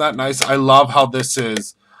 Isn't that nice? I love how this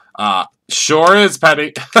is. Sure is,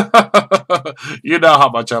 Penny. You know how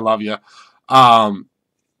much I love you. I'm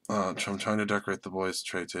trying to decorate the boys'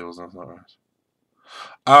 tray tables.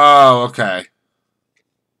 Oh, okay.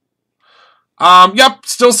 Yep,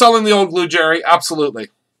 still selling the old glue, Jerry. Absolutely.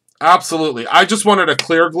 Absolutely. I just wanted a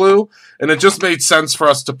clear glue, and it just made sense for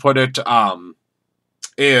us to put it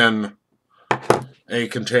in a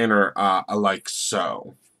container like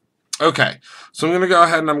so. Okay, so I'm going to go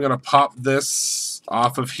ahead and I'm going to pop this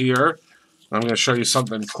off of here. I'm going to show you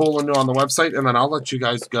something cool and new on the website, and then I'll let you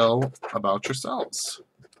guys go about yourselves.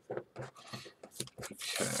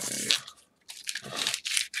 Okay.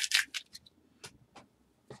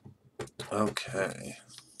 Okay.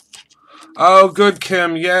 Oh, good,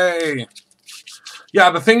 Kim. Yay. Yeah,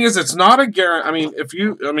 the thing is, it's not a guarantee.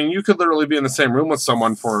 I mean, you could literally be in the same room with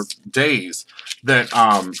someone for days that,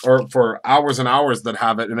 or for hours and hours that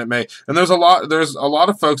have it, and it may. And there's a lot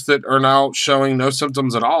of folks that are now showing no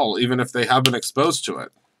symptoms at all, even if they have been exposed to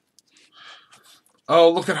it. Oh,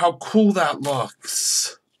 look at how cool that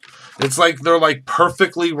looks. It's like they're like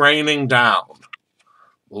perfectly raining down.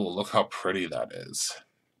 Oh, look how pretty that is.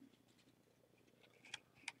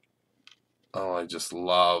 Oh, I just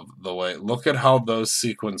love the way... Look at how those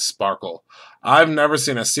sequins sparkle. I've never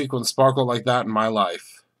seen a sequin sparkle like that in my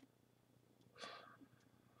life.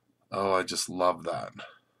 Oh, I just love that.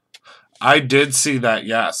 I did see that,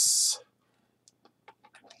 yes.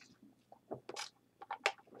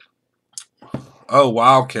 Oh,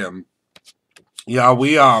 wow, Kim. Yeah,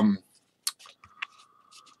 we,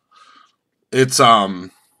 it's,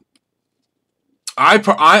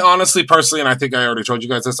 I honestly, personally, and I think I already told you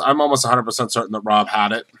guys this, I'm almost 100% certain that Rob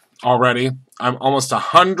had it already. I'm almost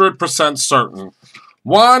 100% certain,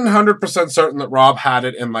 100% certain that Rob had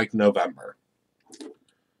it in, like, November.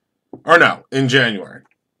 Or no, in January.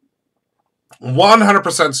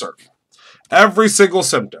 100% certain. Every single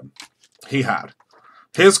symptom he had.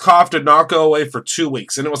 His cough did not go away for 2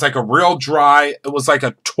 weeks, and it was like a real dry, it was like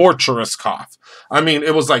a torturous cough. I mean,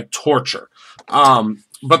 it was like torture.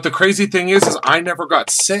 But the crazy thing is I never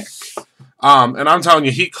got sick. And I'm telling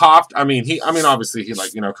you, he coughed. I mean, obviously he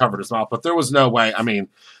like, covered his mouth, but there was no way. I mean,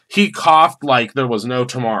 he coughed like there was no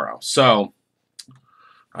tomorrow. So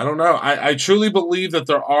I don't know. I truly believe that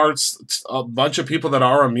there are a bunch of people that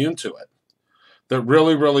are immune to it. That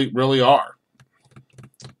really, really, really are.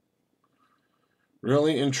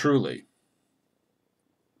 Really and truly.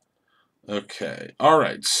 Okay. All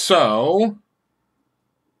right. So...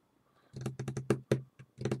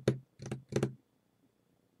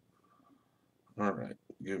 All right,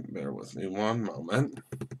 bear with me one moment.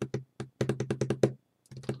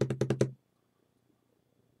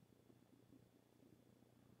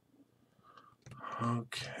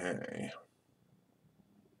 Okay.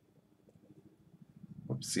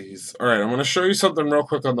 Whoopsies. All right, I'm going to show you something real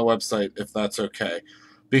quick on the website, if that's okay.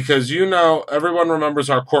 Because you know, everyone remembers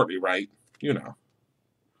our Courtney, right? You know.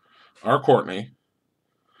 Our Courtney.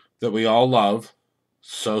 That we all love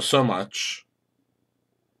so, so much.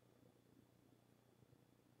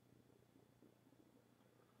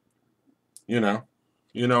 You know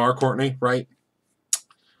our Courtney, right?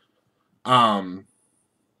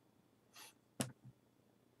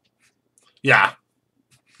 Yeah.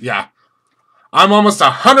 Yeah. I'm almost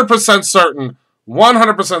 100% certain,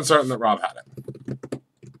 100% certain that Rob had it.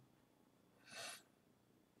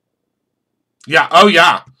 Yeah, oh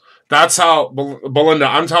yeah. That's how, Belinda,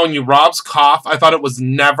 I'm telling you, Rob's cough, I thought it was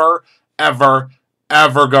never, ever,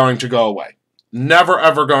 ever going to go away. Never,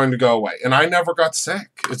 ever going to go away. And I never got sick.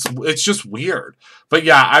 It's just weird. But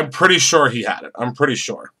yeah, I'm pretty sure he had it. I'm pretty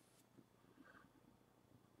sure.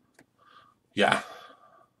 Yeah.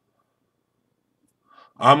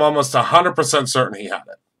 I'm almost 100% certain he had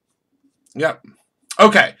it. Yep.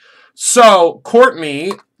 Okay. So,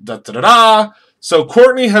 Courtney, So,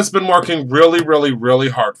 Courtney has been working really, really, really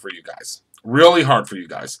hard for you guys. Really hard for you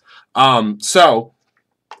guys. So,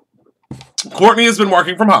 Courtney has been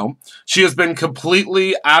working from home. She has been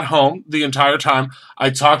completely at home the entire time. I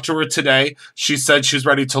talked to her today. She said she's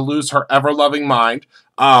ready to lose her ever-loving mind.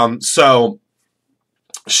 So,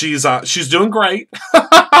 she's doing great.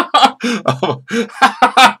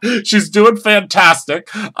 She's doing fantastic.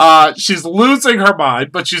 She's losing her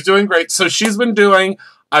mind, but she's doing great. So she's been doing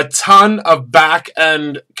a ton of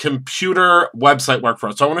back-end computer website work for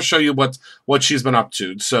us. So I want to show you what she's been up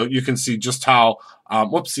to, so you can see just how.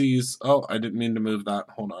 Whoopsies! Oh, I didn't mean to move that.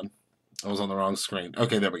 Hold on. I was on the wrong screen.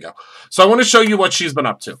 Okay, there we go. So I want to show you what she's been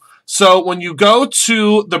up to. So when you go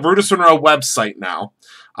to the Brutus Monroe website now,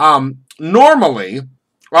 normally,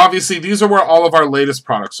 obviously, these are where all of our latest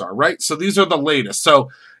products are, right? So these are the latest. So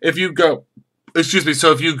if you go,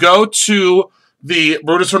 so if you go to the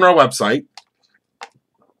Brutus Monroe website,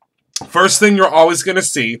 first thing you're always going to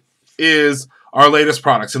see is our latest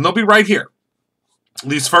products, and they'll be right here.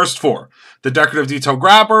 These first four. The Decorative Detail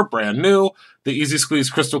Grabber, brand new. The Easy Squeeze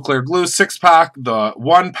Crystal Clear Glue 6-pack. The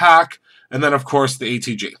 1-pack. And then, of course, the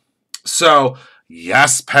ATG. So,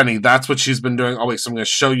 yes, Penny, that's what she's been doing. Oh, wait, so I'm going to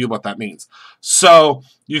show you what that means. So,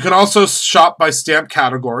 you can also shop by stamp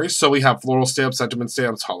category. So, we have floral stamps, sentiment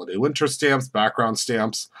stamps, holiday winter stamps, background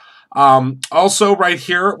stamps. Also, right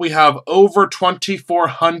here, we have over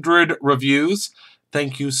 2,400 reviews.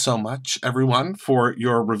 Thank you so much, everyone, for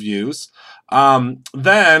your reviews.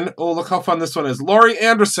 Then, oh, look how fun this one is. Laurie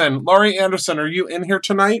Anderson. Laurie Anderson, are you in here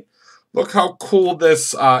tonight? Look how cool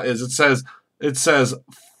this is. It says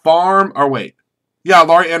farm, or wait. Yeah,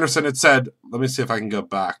 Laurie Anderson, it said, let me see if I can go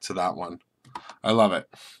back to that one. I love it.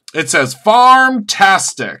 It says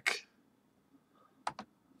Farmtastic.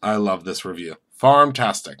 I love this review.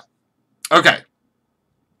 Farmtastic. Okay.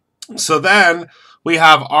 So then we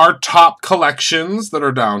have our top collections that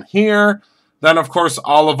are down here. Then, of course,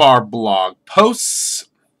 all of our blog posts.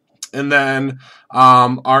 And then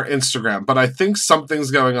our Instagram. But I think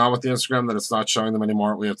something's going on with the Instagram that it's not showing them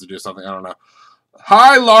anymore. We have to do something. I don't know.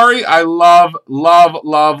 Hi, Laurie. I love, love,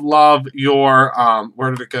 love, love your...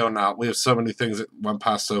 where did it go now? We have so many things that went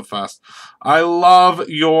past so fast. I love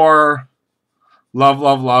your...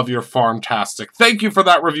 Love your Farmtastic. Thank you for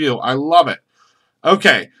that review. I love it.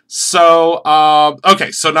 Okay, so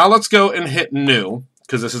now let's go and hit new,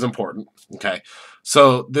 because this is important. Okay,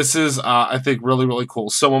 so this is, I think, really, really cool.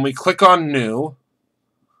 So when we click on new,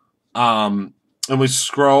 and we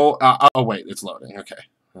scroll, oh, wait, it's loading. Okay,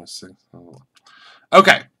 let's see.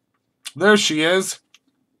 Okay, there she is.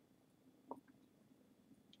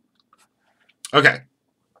 Okay,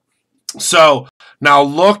 so now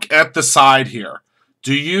look at the side here.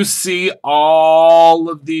 Do you see all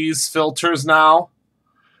of these filters now?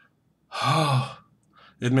 Oh,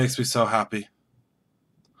 it makes me so happy.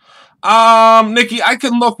 Nikki, I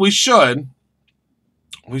can look. We should.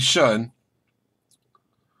 We should.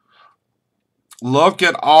 Look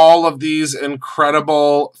at all of these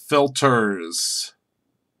incredible filters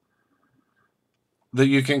that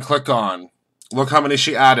you can click on. Look how many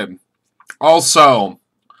she added. Also,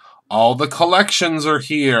 all the collections are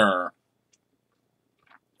here.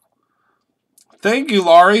 Thank you,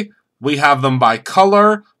 Laurie. We have them by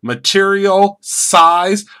color, material,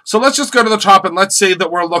 size. So let's just go to the top and let's say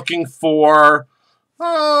that we're looking for,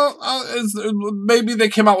 maybe they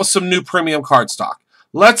came out with some new premium cardstock.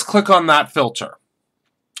 Let's click on that filter.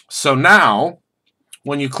 So now,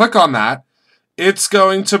 when you click on that, it's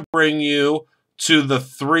going to bring you to the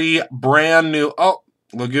 3 brand new, oh,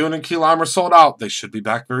 Lagoon and Key Lime are sold out. They should be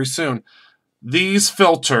back very soon. These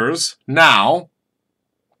filters now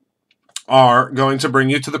are going to bring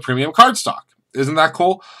you to the premium cardstock. Isn't that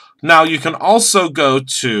cool? Now you can also go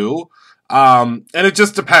to, and it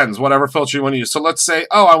just depends, whatever filter you want to use. So let's say,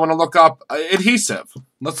 oh, I want to look up adhesive.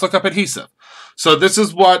 Let's look up adhesive. So this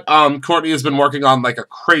is what Courtney has been working on like a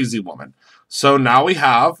crazy woman. So now we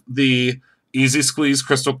have the Easy Squeeze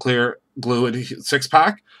Crystal Clear Glue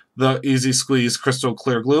 6-pack, the Easy Squeeze Crystal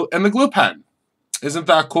Clear Glue, and the glue pen. Isn't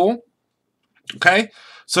that cool? Okay.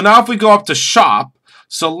 So now if we go up to shop,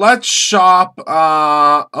 so let's shop,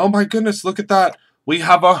 oh my goodness, look at that. We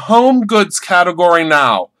have a home goods category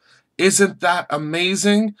now. Isn't that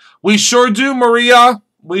amazing? We sure do, Maria.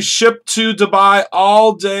 We ship to Dubai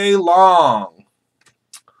all day long.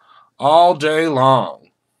 All day long.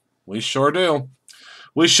 We sure do.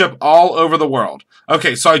 We ship all over the world.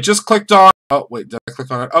 Okay, so I just clicked on, oh wait, did I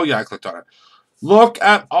click on it? Oh yeah, I clicked on it. Look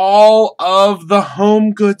at all of the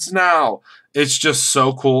home goods now. It's just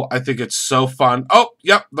so cool. I think it's so fun. Oh,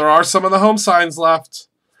 yep, there are some of the home signs left.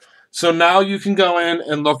 So now you can go in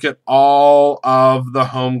and look at all of the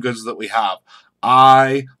home goods that we have.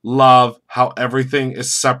 I love how everything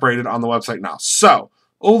is separated on the website now. So,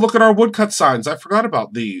 oh, look at our woodcut signs. I forgot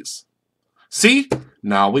about these. See?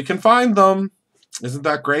 Now we can find them. Isn't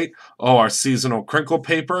that great? Oh, our seasonal crinkle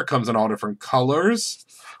paper comes in all different colors.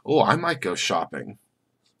 Oh, I might go shopping.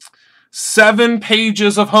 7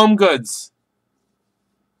 pages of home goods.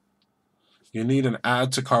 You need an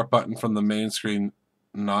add to cart button from the main screen,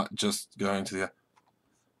 not just going to the...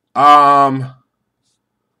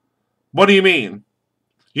 What do you mean?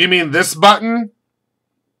 You mean this button,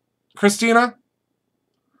 Christina?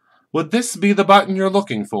 Would this be the button you're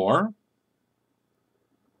looking for?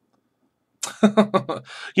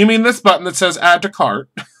 You mean this button that says add to cart?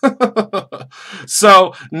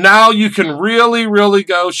 So now you can really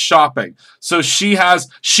go shopping. So she's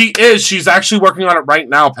actually working on it right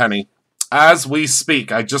now, Penny, as we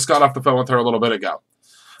speak. I just got off the phone with her a little bit ago.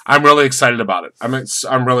 I'm really excited about it.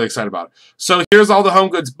 I'm really excited about it. So here's all the home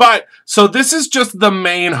goods. So this is just the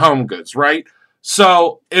main home goods, right?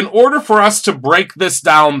 So in order for us to break this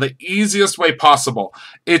down the easiest way possible,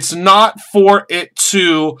 it's not for it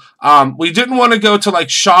to, we didn't want to go to like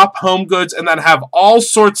shop home goods and then have all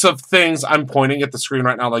sorts of things. I'm pointing at the screen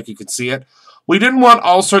right now like you can see it. We didn't want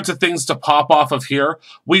all sorts of things to pop off of here.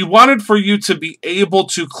 We wanted for you to be able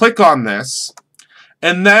to click on this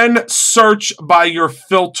and then search by your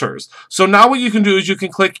filters. So now what you can do is you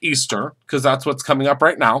can click Easter, because that's what's coming up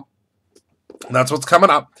right now. That's what's coming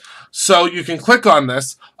up. So you can click on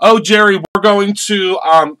this. Oh, Jerry, we're going to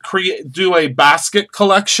do a basket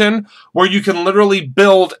collection where you can literally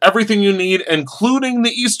build everything you need, including the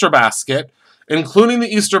Easter basket,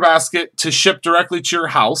 to ship directly to your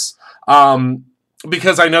house.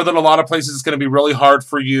 Because I know that a lot of places it's going to be really hard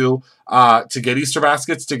for you to get Easter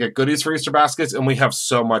baskets, to get goodies for Easter baskets, and we have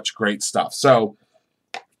so much great stuff. So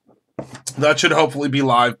that should hopefully be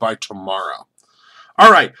live by tomorrow.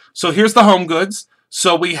 All right, so here's the home goods.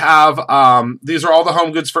 So we have, these are all the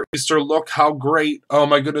home goods for Easter. Look how great. Oh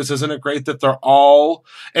my goodness, isn't it great that they're all,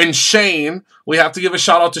 and Shane, we have to give a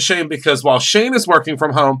shout out to Shane because while Shane is working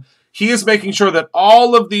from home, he is making sure that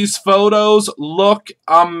all of these photos look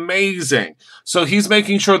amazing. So he's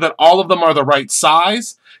making sure that all of them are the right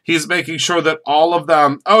size. He's making sure that all of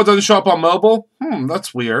them, oh, it doesn't show up on mobile?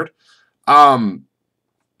 That's weird. And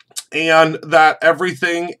that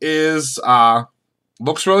everything is,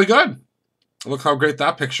 looks really good. Look how great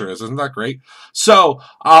that picture is. Isn't that great? So,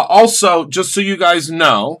 also, just so you guys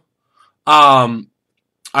know,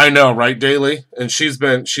 I know, right, Daily? And she's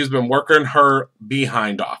been working her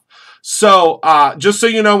behind off. So, just so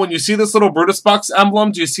you know, when you see this little Brutus Bucks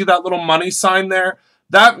emblem, do you see that little money sign there?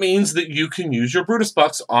 That means that you can use your Brutus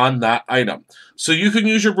Bucks on that item. So you can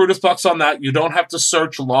use your Brutus Bucks on that. You don't have to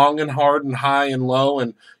search long and hard and high and low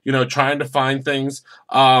and, you know, trying to find things,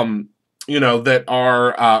 you know, that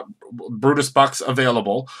are Brutus Bucks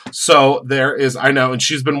available. So there is, I know, and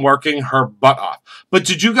she's been working her butt off. But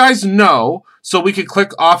did you guys know, so we could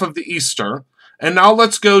click off of the Easter, and now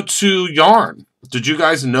let's go to yarn. Did you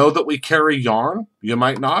guys know that we carry yarn? You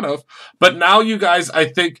might not have. But now you guys, I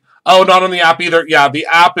think, oh, not on the app either. Yeah, the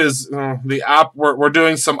app is, we're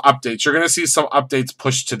doing some updates. You're going to see some updates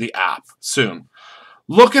pushed to the app soon.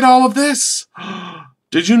 Look at all of this.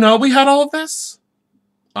 Did you know we had all of this?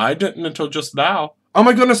 I didn't until just now. Oh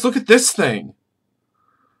my goodness, look at this thing.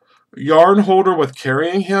 Yarn holder with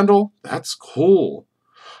carrying handle. That's cool.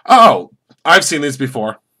 Oh, I've seen these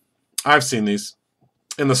before. I've seen these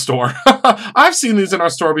in the store. I've seen these in our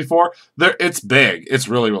store before. It's big. It's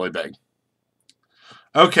really, really big.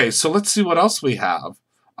 Okay, so let's see what else we have.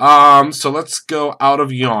 So let's go out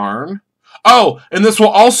of yarn. Oh, and this will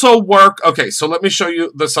also work. Okay, so let me show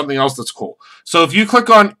you something else that's cool. So if you click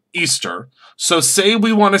on Easter, so say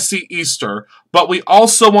we want to see Easter, but we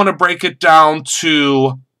also want to break it down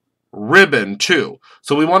to ribbon too.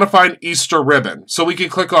 So we want to find Easter ribbon. So we can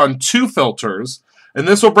click on 2 filters, and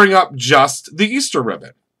this will bring up just the Easter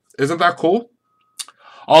ribbon. Isn't that cool?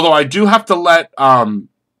 Although I do have to let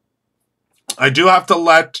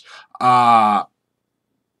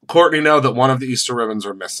Courtney know that one of the Easter ribbons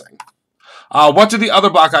are missing. What do the other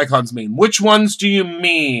black icons mean? Which ones do you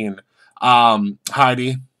mean,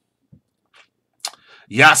 Heidi?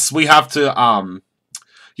 Yes, we have to,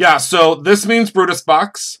 yeah, so this means Brutus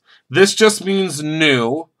Bucks. This just means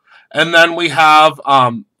new. And then we have,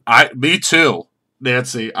 me too,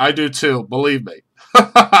 Nancy. I do too, believe me.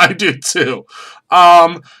 I do too.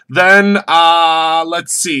 Then,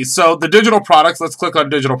 let's see. So the digital products, let's click on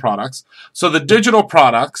digital products. So the digital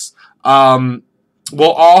products,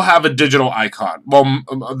 will all have a digital icon. Well,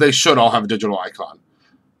 they should all have a digital icon.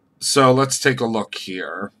 So let's take a look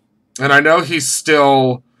here. And I know he's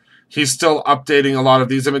still updating a lot of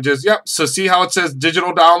these images. Yep. So see how it says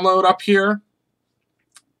digital download up here?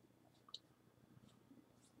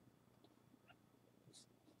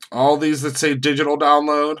 All these that say digital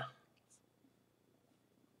download.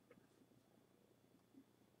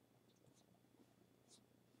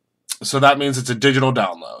 So that means it's a digital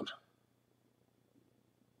download.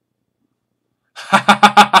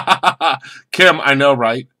 Kim, I know,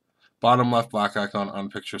 right? Bottom left black icon on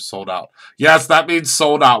picture sold out. Yes, that means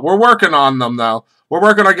sold out. We're working on them, though. We're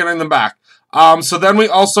working on getting them back. So then we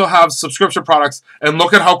also have subscription products, and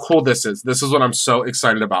look at how cool this is. This is what I'm so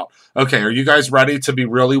excited about. Okay, are you guys ready to be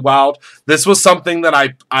really wowed? This was something that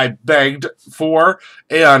I begged for,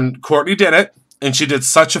 and Courtney did it, and she did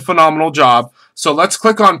such a phenomenal job. So let's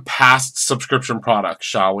click on past subscription products,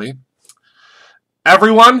 shall we?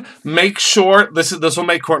 Everyone, make sure, this will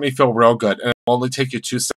make Courtney feel real good, and it'll only take you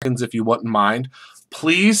 2 seconds if you wouldn't mind.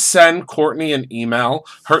 Please send Courtney an email.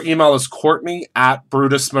 Her email is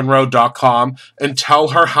courtney@brutusmonroe.com, and tell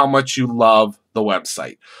her how much you love the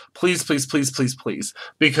website. Please, please, please, please, please,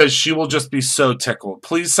 because she will just be so tickled.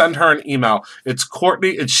 Please send her an email. It's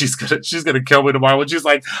Courtney, and she's gonna kill me tomorrow when she's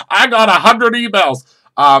like, I got 100 emails.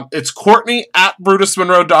 It's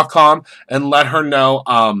courtney@brutusmonroe.com, and let her know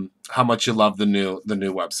how much you love the new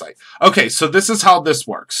website. Okay, so this is how this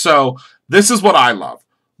works. So this is what I love.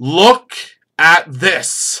 Look at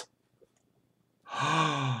this.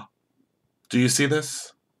 Do you see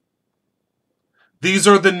this? These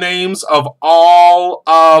are the names of all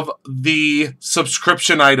of the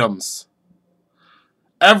subscription items.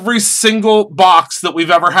 Every single box that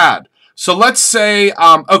we've ever had. So let's say,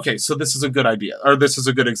 okay, so this is a good idea, or this is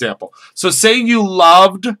a good example. So say you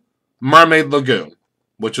loved Mermaid Lagoon,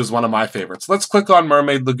 which was one of my favorites. Let's click on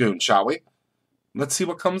Mermaid Lagoon, shall we? Let's see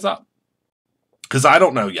what comes up. Because I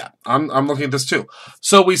don't know yet. I'm looking at this too.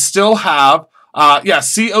 So we still have, yeah,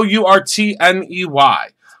 Courtney.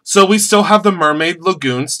 So we still have the Mermaid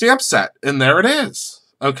Lagoon stamp set, and there it is.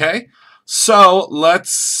 Okay? So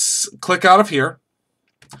let's click out of here.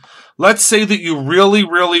 Let's say that you really,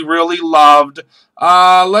 really, really loved,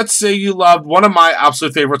 let's say you loved, one of my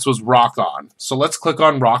absolute favorites was Rock On. So let's click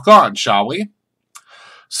on Rock On, shall we?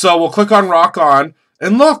 So we'll click on Rock On,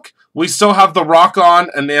 and look, we still have the Rock On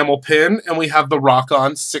enamel pin, and we have the Rock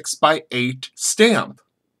On 6x8 stamp.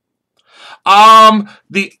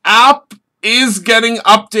 The app is getting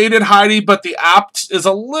updated, Heidi, but the app is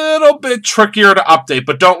a little bit trickier to update,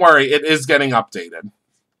 but don't worry, it is getting updated.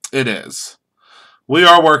 It is. We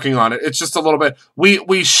are working on it. It's just a little bit.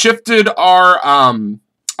 We shifted our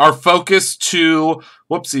focus to,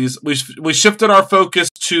 whoopsies. We shifted our focus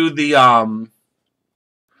to the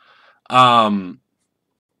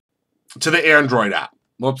Android app.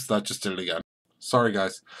 Whoops, that just did it again. Sorry,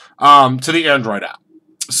 guys. To the Android app.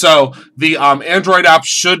 So the Android app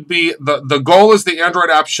should be, the goal is the Android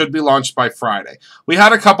app should be launched by Friday. We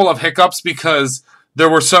had a couple of hiccups because there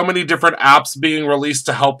were so many different apps being released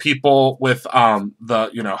to help people with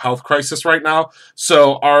the health crisis right now.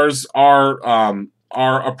 So our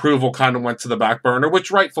approval kind of went to the back burner, which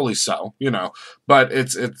rightfully so, but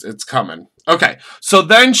it's coming. Okay, so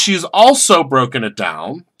then she's also broken it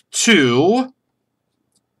down to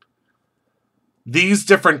these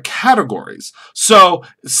different categories. So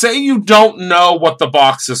say you don't know what the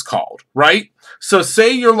box is called, right? So say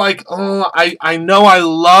you're like, oh, I know I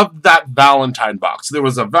loved that Valentine box. There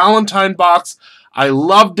was a Valentine box. I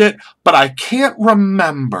loved it, but I can't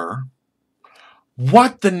remember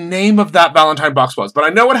what the name of that Valentine box was. But I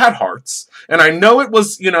know it had hearts, and I know it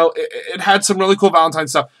was, it had some really cool Valentine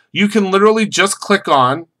stuff. You can literally just click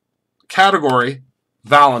on category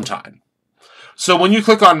Valentine. So when you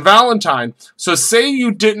click on Valentine, so say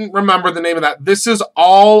you didn't remember the name of that, this is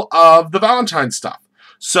all of the Valentine stuff.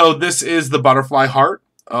 So this is the butterfly heart.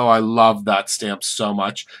 Oh, I love that stamp so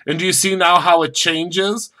much. And do you see now how it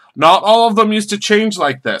changes? Not all of them used to change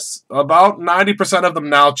like this. About 90% of them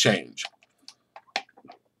now change.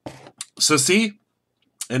 So see,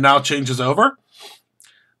 it now changes over.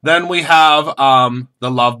 Then we have the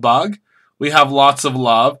love bug. We have lots of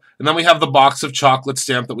love. And then we have the box of chocolate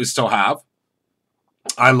stamp that we still have.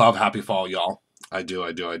 I love Happy Fall, y'all. I do.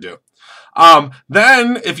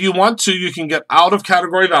 Then, if you want to, you can get out of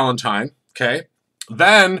category Valentine, okay?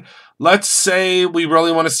 Then, let's say we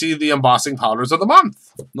really want to see the embossing powders of the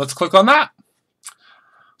month. Let's click on that.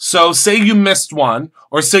 So, say you missed one,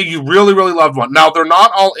 or say you really, really loved one. Now, they're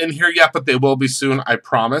not all in here yet, but they will be soon, I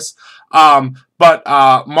promise. But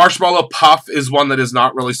Marshmallow Puff is one that is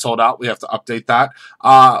not really sold out. We have to update that.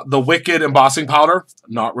 The Wicked embossing powder,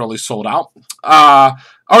 not really sold out.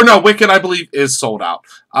 Oh no, Wicked I believe is sold out.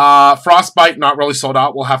 Frostbite, not really sold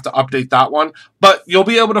out. We'll have to update that one. But you'll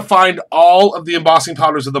be able to find all of the embossing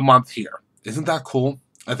powders of the month here. Isn't that cool?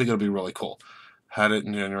 I think it'll be really cool. Had it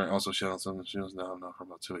in January. Also, she was now for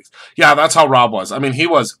about 2 weeks. Yeah, that's how Rob was. I mean, he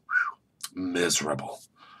was miserable.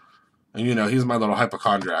 And, you know, he's my little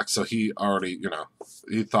hypochondriac, so he already, you know,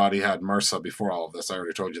 he thought he had MRSA before all of this. I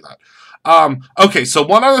already told you that. Okay, so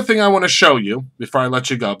one other thing I want to show you before I let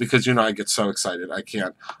you go, because, you know, I get so excited. I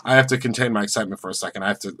can't. I have to contain my excitement for a second. I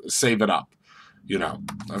have to save it up. You know,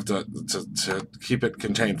 I have to keep it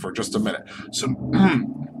contained for just a minute. So,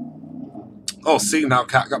 oh, see, now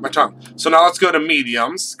Cat got my tongue. So now let's go to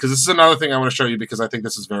mediums, because this is another thing I want to show you because I think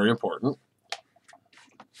this is very important.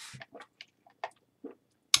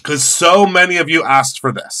 Because so many of you asked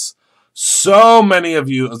for this. So many of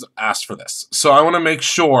you asked for this. So I want to make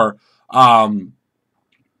sure. Uh-oh.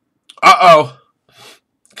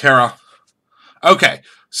 Kara. Okay.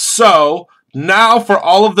 So now for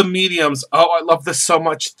all of the mediums. Oh, I love this so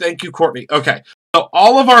much. Thank you, Courtney. Okay. So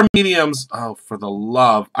all of our mediums. Oh, for the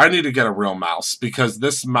love. I need to get a real mouse because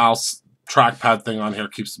this mouse trackpad thing on here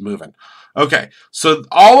keeps moving. Okay. So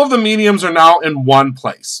all of the mediums are now in one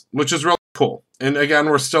place, which is really cool. And again,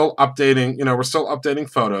 we're still updating, you know, we're still updating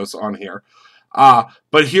photos on here.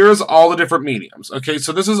 But here's all the different mediums. Okay,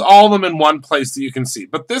 so this is all of them in one place that you can see.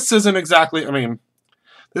 But this isn't exactly, I mean,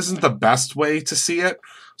 this isn't the best way to see it.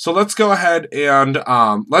 So let's go ahead and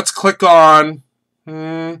let's click on,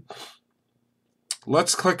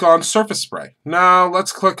 Surface Spray. Now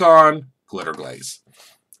let's click on Glitter Glaze.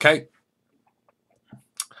 Okay.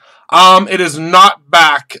 It is not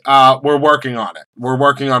back. We're working on it. We're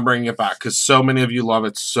working on bringing it back because so many of you love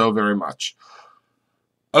it so very much.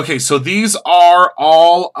 Okay, so these are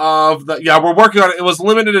all of the... Yeah, we're working on it. It was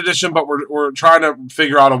limited edition, but we're trying to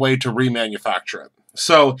figure out a way to remanufacture it.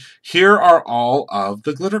 So here are all of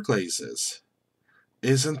the glitter glazes.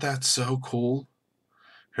 Isn't that so cool?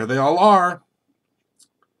 Here they all are.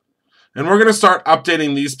 And we're going to start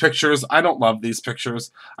updating these pictures. I don't love these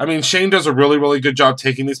pictures. I mean, Shane does a really, really good job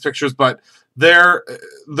taking these pictures, but they're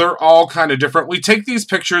all kind of different. We take these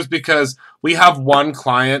pictures because we have one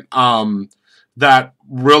client that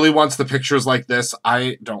really wants the pictures like this.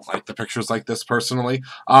 I don't like the pictures like this personally.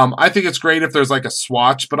 I think it's great if there's like a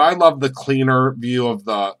swatch, but I love the cleaner view of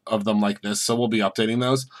them like this, so we'll be updating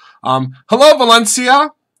those. Hello, Valencia.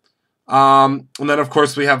 And then, of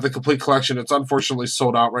course, we have the complete collection. It's unfortunately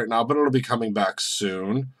sold out right now, but it'll be coming back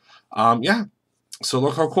soon. Yeah, so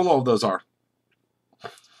look how cool all of those are.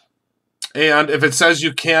 And if it says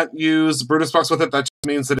you can't use Brutus Box with it, that just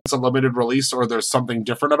means that it's a limited release or there's something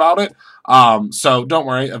different about it. So don't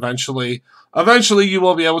worry. Eventually you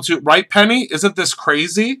will be able to. Right, Penny? Isn't this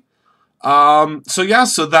crazy? So yeah,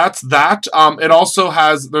 so that's that. It also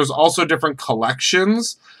has, there's also different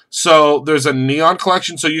collections. So there's a neon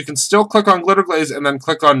collection, so you can still click on Glitter Glaze and then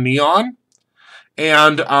click on neon.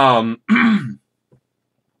 And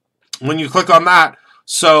when you click on that,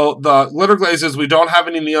 so the glitter glazes, we don't have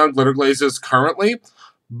any neon glitter glazes currently,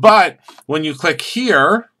 but when you click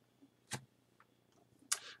here,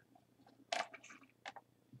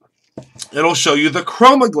 it'll show you the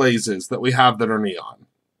chroma glazes that we have that are neon.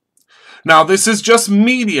 Now, this is just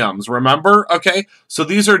mediums, remember? Okay, so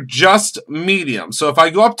these are just mediums. So if I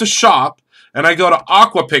go up to shop and I go to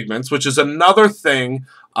aqua pigments, which is another thing,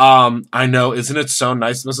 I know, isn't it so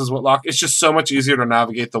nice, Mrs. Whitlock? It's just so much easier to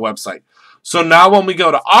navigate the website. So now when we go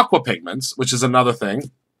to aqua pigments, which is another thing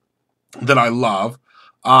that I love,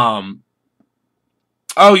 oh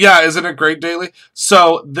yeah, isn't it great, Daily?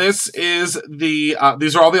 So this is the,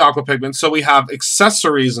 these are all the aqua pigments. So we have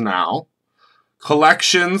accessories now,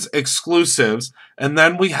 collections, exclusives, and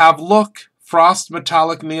then we have, look, Frost,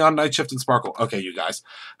 Metallic, Neon, Night Shift, and Sparkle. Okay, you guys.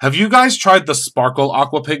 Have you guys tried the Sparkle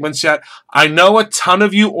Aqua Pigments yet? I know a ton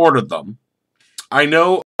of you ordered them. I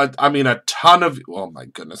know, I mean, a ton of, oh my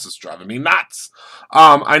goodness, it's driving me nuts.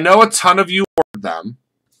 I know a ton of you ordered them.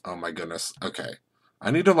 Oh my goodness, okay.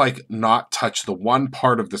 I need to, like, not touch the one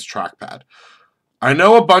part of this trackpad. I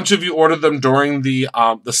know a bunch of you ordered them during the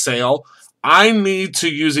sale. I need to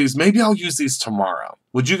use these. Maybe I'll use these tomorrow.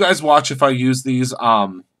 Would you guys watch if I use these,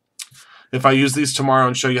 tomorrow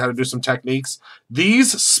and show you how to do some techniques?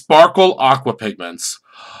 These Sparkle Aqua Pigments,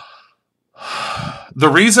 the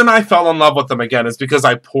reason I fell in love with them again is because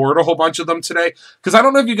I poured a whole bunch of them today. Because I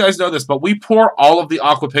don't know if you guys know this, but we pour all of the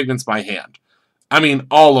aqua pigments by hand. I mean,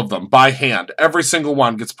 all of them by hand. Every single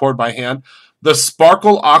one gets poured by hand. The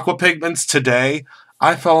Sparkle Aqua Pigments today,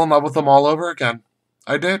 I fell in love with them all over again.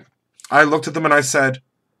 I did. I looked at them and I said,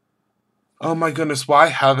 oh my goodness, why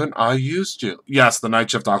haven't I used you? Yes, the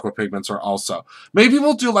Night Shift Aqua Pigments are also. Maybe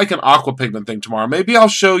we'll do like an Aqua Pigment thing tomorrow. Maybe I'll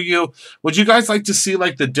show you. Would you guys like to see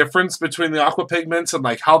like the difference between the Aqua Pigments and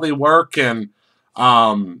like how they work and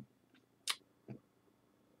oh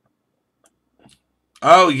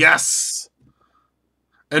yes.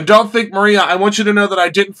 And don't think, Maria, I want you to know that I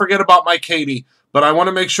didn't forget about my Katie, but I want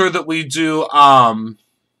to make sure that we do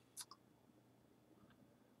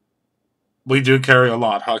carry a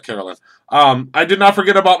lot, huh, Carolyn? I did not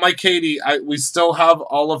forget about my Katie. We still have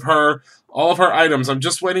all of her items. I'm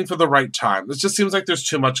just waiting for the right time. It just seems like there's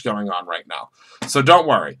too much going on right now. So don't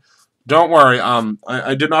worry. Don't worry.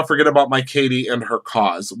 I did not forget about my Katie and her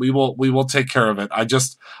cause. We will take care of it. I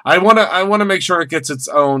want to make sure it gets its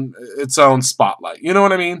own spotlight. You know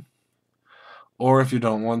what I mean? Or if you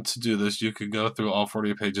don't want to do this, you could go through all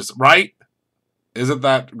 40 pages. Right? Isn't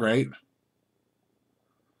that great?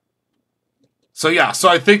 So yeah, so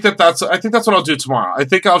I think that's what I'll do tomorrow. I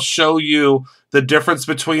think I'll show you the difference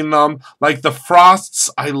between them. Like the Frosts,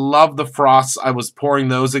 I love the Frosts. I was pouring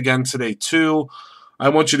those again today too. I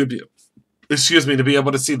want you to be, to be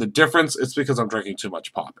able to see the difference. It's because I'm drinking too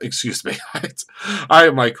much pop. Excuse me. I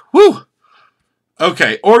am like, whew.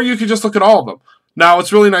 Okay, or you can just look at all of them. Now,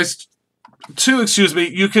 it's really nice too,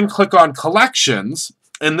 you can click on collections,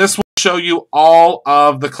 and this will show you all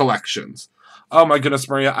of the collections. Oh my goodness,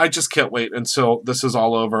 Maria, I just can't wait until this is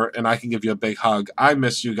all over and I can give you a big hug. I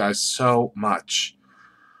miss you guys so much.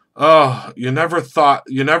 Oh, you never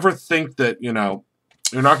think that, you're not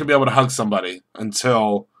going to be able to hug somebody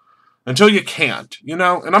until you can't, And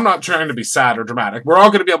I'm not trying to be sad or dramatic. We're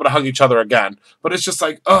all going to be able to hug each other again, but it's just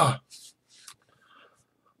like, ugh.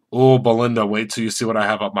 Oh, Belinda, wait till you see what I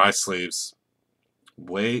have up my sleeves.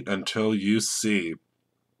 Wait until you see.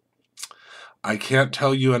 I can't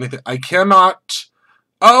tell you anything. I cannot.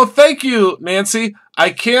 Oh, thank you, Nancy.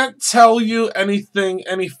 I can't tell you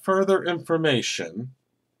any further information.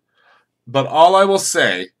 But all I will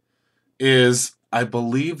say is I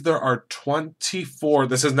believe there are 24.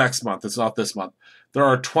 This is next month. It's not this month. There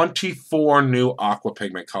are 24 new aqua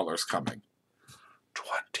pigment colors coming.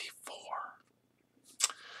 24.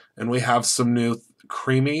 And we have some new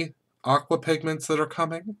creamy aqua pigments that are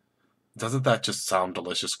coming. Doesn't that just sound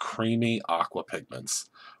delicious? Creamy aqua pigments.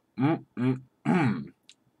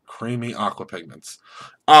 Creamy aqua pigments.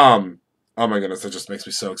 Oh my goodness, that just makes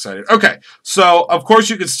me so excited. Okay, so of course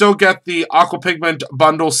you can still get the Aqua Pigment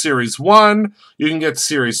Bundle Series 1. You can get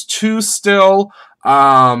Series 2 still.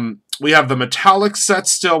 We have the metallic set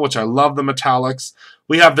still, which I love the metallics.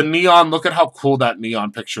 We have the neon. Look at how cool that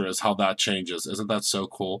neon picture is, how that changes. Isn't that so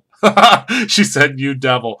cool? She said, you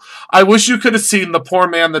devil. I wish you could have seen the poor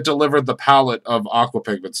man that delivered the palette of aqua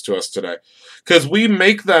pigments to us today. Because we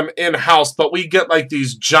make them in-house, but we get like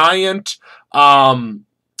these giant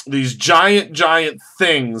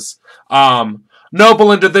things. No,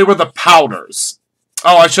 Belinda, they were the powders.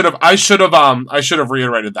 Oh, I should have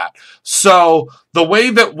reiterated that. So the way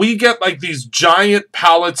that we get like these giant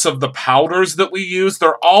palettes of the powders that we use,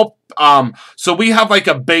 they're all so we have like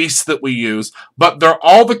a base that we use, but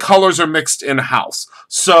all the colors are mixed in-house.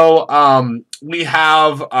 So we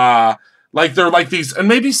have like they're like these, and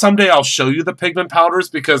maybe someday I'll show you the pigment powders,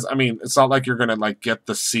 because I mean it's not like you're gonna like get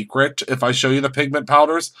the secret if I show you the pigment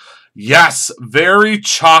powders. Yes, very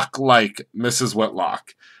chalk-like, Mrs.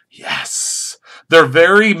 Whitlock. Yes. They're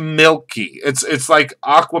very milky. It's like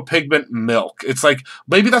aqua pigment milk. It's like,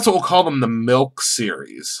 maybe that's what we'll call them, the milk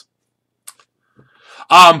series.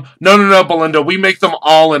 No, Belinda. We make them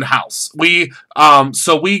all in-house.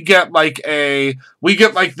 So we get like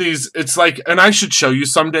these, it's like, and I should show you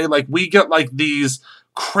someday, like we get like these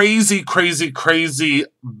crazy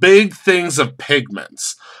big things of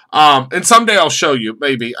pigments. And someday I'll show you,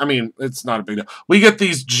 maybe. I mean, it's not a big deal. We get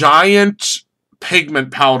these giant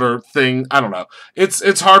pigment powder thing. I don't know.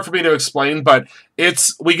 It's hard for me to explain, but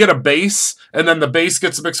we get a base, and then the base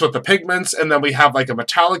gets mixed with the pigments, and then we have like a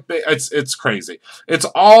metallic base. It's crazy. It's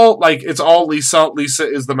all Lisa.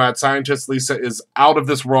 Lisa is the mad scientist. Lisa is out of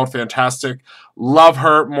this world fantastic. Love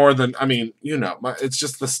her more than, I mean, it's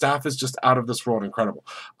just, the staff is just out of this world incredible.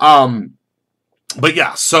 But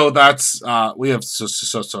yeah, so that's we have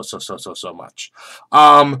so much.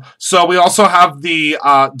 So we also have the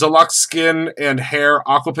deluxe skin and hair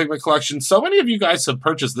aqua pigment collection. So many of you guys have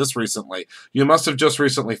purchased this recently. You must have just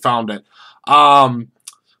recently found it.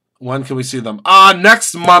 When can we see them?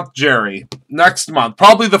 Next month, Jerry. Next month,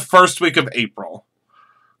 probably the first week of April,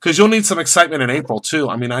 because you'll need some excitement in April too.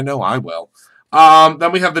 I mean, I know I will.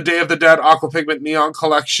 Then we have the Day of the Dead aqua pigment neon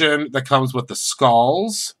collection that comes with the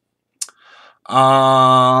skulls.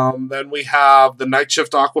 Then we have the Night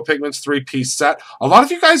Shift Aqua Pigments 3-piece set. A lot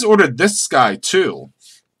of you guys ordered this guy too.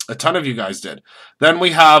 A ton of you guys did. Then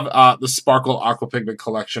we have the Sparkle Aqua Pigment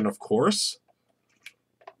collection, of course.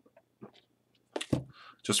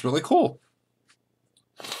 Just really cool.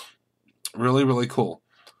 Really, really cool.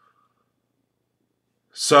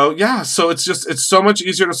 So yeah, so it's so much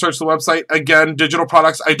easier to search the website. Again, digital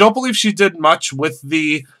products. I don't believe she did much with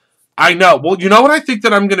the... I know. Well, you know what I think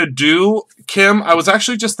that I'm going to do, Kim? I was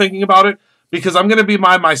actually just thinking about it, because I'm going to be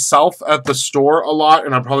by myself at the store a lot,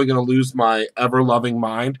 and I'm probably going to lose my ever-loving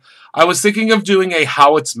mind. I was thinking of doing a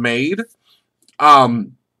how it's made.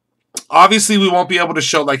 Obviously, we won't be able to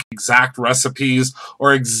show like exact recipes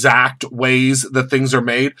or exact ways that things are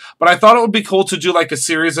made, but I thought it would be cool to do like a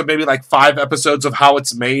series of maybe like 5 episodes of how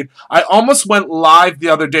it's made. I almost went live the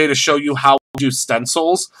other day to show you how we do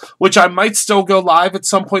stencils, which I might still go live at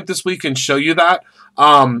some point this week and show you that,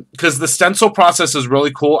 because the stencil process is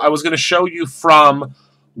really cool. I was going to show you from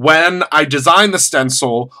when I design the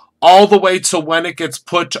stencil all the way to when it gets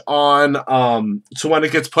put on, to when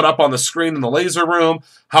it gets put up on the screen in the laser room,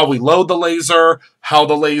 how we load the laser, how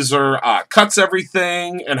the laser cuts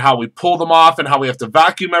everything, and how we pull them off, and how we have to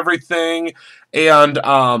vacuum everything. And,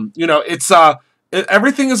 it's,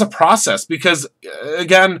 everything is a process, because,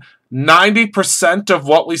 again, 90% of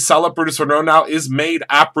what we sell at Brutus Monroe now is made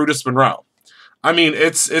at Brutus Monroe. I mean,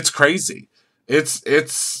 it's crazy.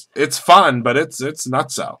 It's fun, but it's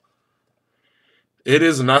nutso. It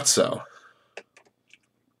is nutso.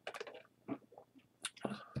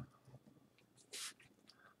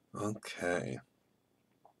 Okay.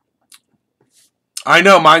 I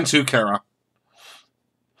know, mine too, Kara.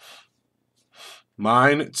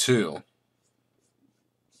 Mine too.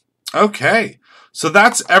 Okay. So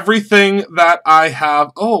that's everything that I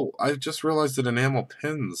have. Oh, I just realized that enamel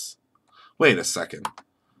pins. Wait a second.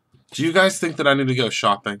 Do you guys think that I need to go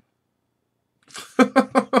shopping?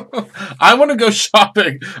 I want to go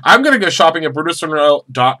shopping. I'm going to go shopping at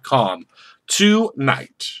BrutusMonroe.com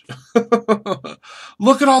tonight.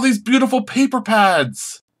 Look at all these beautiful paper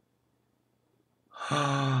pads.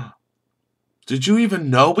 Did you even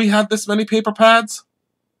know we had this many paper pads?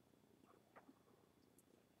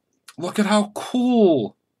 Look at how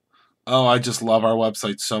cool. Oh, I just love our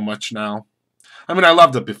website so much now. I mean, I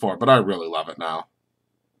loved it before, but I really love it now.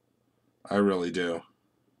 I really do.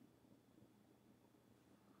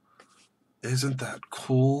 Isn't that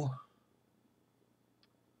cool?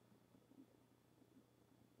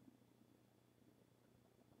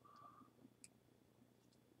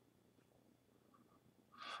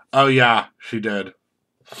 Oh, yeah, she did.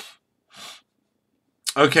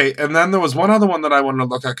 Okay, and then there was one other one that I wanted to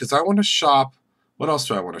look at, because I want to shop. What else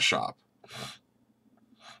do I want to shop?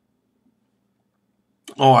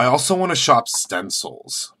 Oh, I also want to shop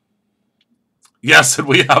stencils. Yes, and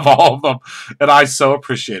we have all of them. And I so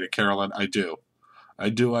appreciate it, Carolyn. I do. I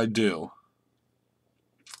do.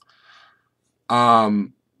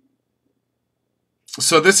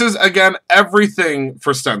 So this is, again, everything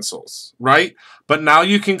for stencils, right? But now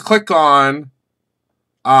you can click on,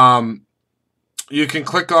 I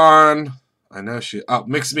know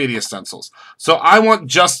mixed media stencils. So I want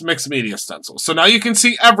just mixed media stencils. So now you can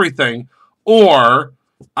see everything, or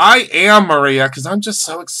I am Maria, because I'm just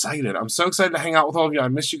so excited. I'm so excited to hang out with all of you. I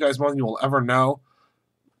miss you guys more than you will ever know.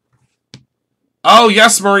 Oh,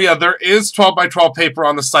 yes, Maria, there is 12 by 12 paper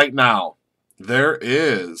on the site now. There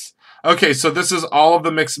is. Okay, so this is all of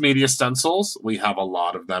the mixed media stencils. We have a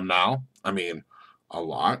lot of them now. I mean, a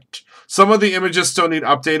lot. Some of the images still need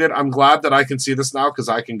updated. I'm glad that I can see this now, because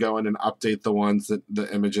I can go in and update the ones that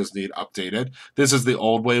the images need updated. This is the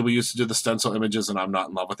old way we used to do the stencil images, and I'm not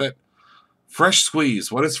in love with it. Fresh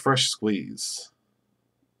Squeeze. What is Fresh Squeeze?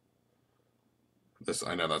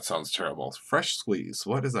 I know that sounds terrible. Fresh Squeeze.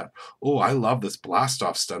 What is that? Oh, I love this Blast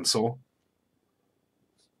Off stencil.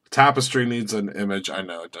 Tapestry needs an image. I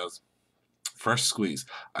know it does. Fresh squeeze.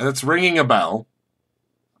 That's ringing a bell.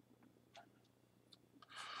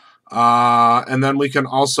 And then we can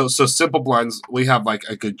also, so simple blends, we have like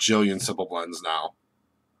a gajillion simple blends now.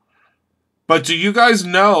 But do you guys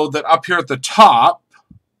know that up here at the top,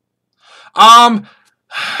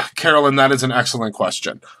 Carolyn, that is an excellent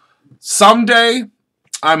question. Someday,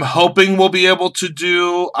 I'm hoping we'll be able to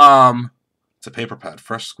do, it's a paper pad,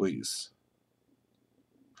 fresh squeeze.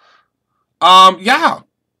 Yeah,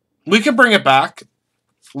 we can bring it back,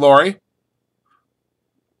 Lori.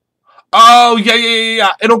 Oh,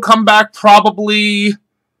 yeah. It'll come back probably,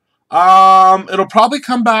 it'll probably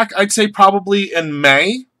come back, I'd say probably in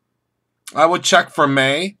May. I would check for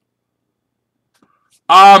May.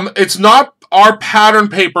 It's not our pattern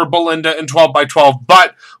paper, Belinda, in 12 by 12,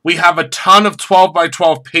 but we have a ton of 12 by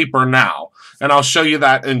 12 paper now, and I'll show you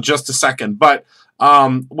that in just a second. But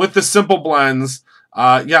with the simple blends,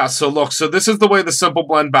 yeah, so look, so this is the way the simple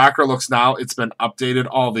blend backer looks now. It's been updated.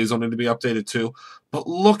 All of these will need to be updated too. But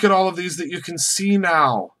look at all of these that you can see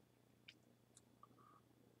now.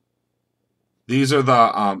 These are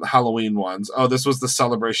the Halloween ones. Oh, this was the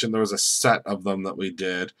celebration. There was a set of them that we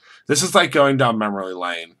did. This is like going down memory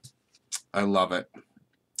lane. I love it.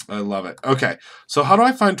 I love it. Okay, so how do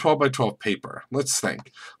I find 12 by 12 paper? Let's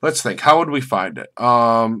think. Let's think. How would we find it?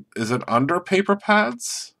 Is it under paper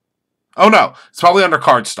pads? Oh, no. It's probably under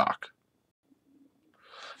cardstock.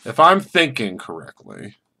 If I'm thinking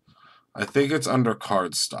correctly, I think it's under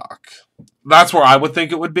cardstock. That's where I would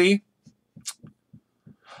think it would be.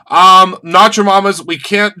 Not Your Mamas. We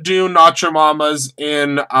can't do Not Your Mamas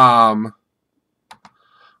in,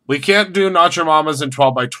 we can't do Not Your Mamas in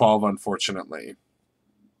 12 by 12, unfortunately.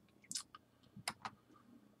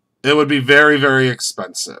 It would be very, very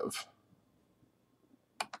expensive.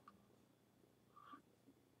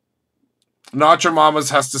 Not Your Mama's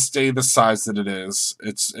has to stay the size that it is.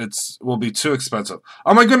 It's will be too expensive.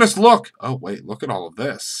 Oh my goodness, look. Oh wait, look at all of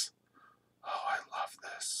this. Oh, I love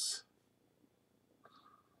this.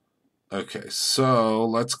 Okay, so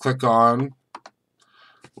let's click on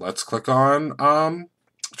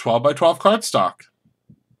 12 by 12 cardstock.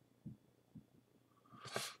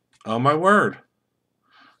 Oh my word.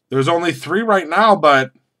 There's only 3 right now,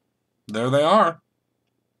 but there they are.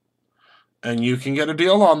 And you can get a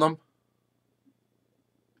deal on them.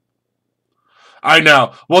 I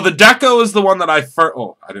know. Well, the Deco is the one that I first...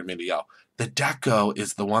 Oh, I didn't mean to yell. The Deco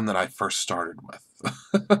is the one that I first started with.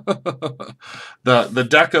 the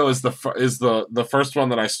Deco is the first one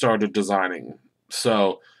that I started designing.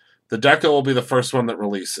 So the Deco will be the first one that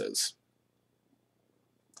releases.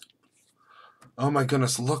 Oh my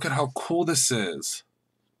goodness, look at how cool this is.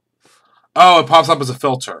 Oh, it pops up as a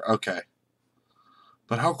filter. Okay.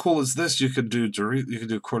 But how cool is this? You could do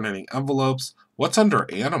coordinating envelopes. What's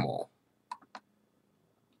under animal?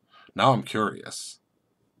 Now I'm curious.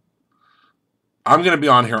 I'm going to be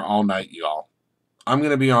on here all night, y'all. I'm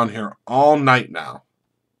going to be on here all night now.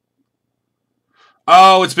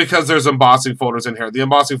 Oh, it's because there's embossing folders in here. The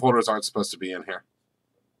embossing folders aren't supposed to be in here.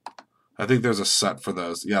 I think there's a set for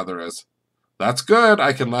those. Yeah, there is. That's good.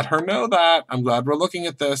 I can let her know that. I'm glad we're looking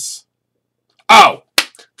at this. Oh,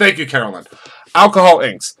 thank you, Carolyn. Alcohol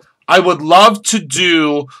inks. I would love to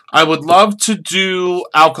do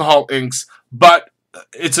alcohol inks, but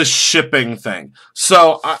it's a shipping thing.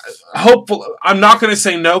 So I'm not going to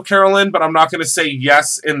say no, Carolyn, but I'm not going to say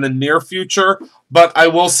yes in the near future. But I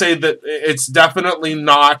will say that it's definitely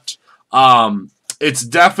not off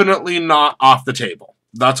the table.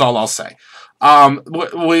 That's all I'll say.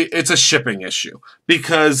 It's a shipping issue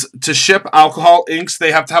because to ship alcohol inks,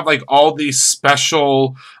 they have to have like all these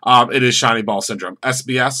special. It is shiny ball syndrome,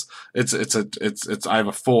 SBS. It's. I have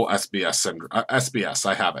a full SBS syndrome. SBS.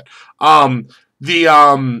 I have it.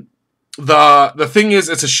 The thing is,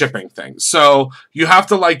 it's a shipping thing. So you have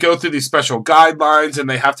to like go through these special guidelines, and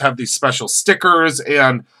they have to have these special stickers,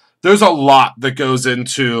 and there's a lot that goes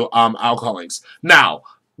into alcohol inks. Now,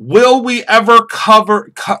 will we ever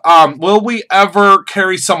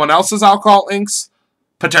carry someone else's alcohol inks?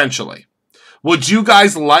 Potentially. Would you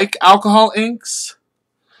guys like alcohol inks?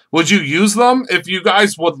 Would you use them? If you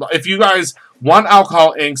guys want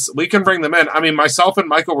alcohol inks, we can bring them in. I mean, myself and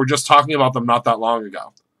Michael were just talking about them not that long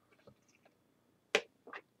ago.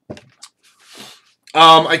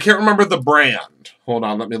 I can't remember the brand. Hold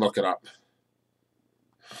on, let me look it up.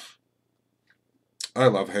 I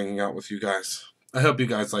love hanging out with you guys. I hope you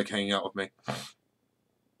guys like hanging out with me.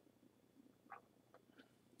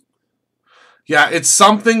 Yeah, it's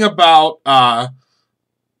something about the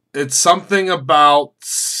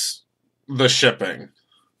shipping.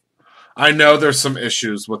 I know there's some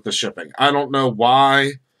issues with the shipping. I don't know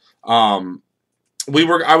why. I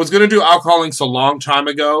was going to do alcohol inks a long time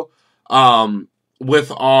ago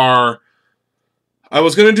with our... I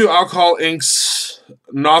was going to do alcohol inks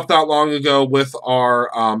not that long ago with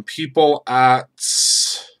our people at...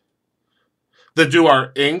 that do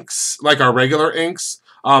our inks, like our regular inks.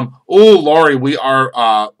 Oh, Lori, we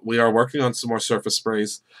are working on some more surface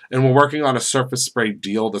sprays, and we're working on a surface spray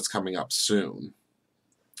deal that's coming up soon.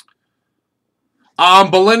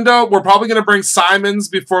 Belinda, we're probably going to bring Simon's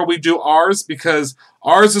before we do ours, because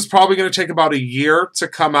ours is probably going to take about a year to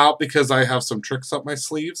come out because I have some tricks up my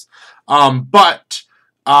sleeves. But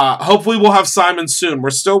hopefully we'll have Simon's soon.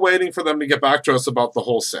 We're still waiting for them to get back to us about the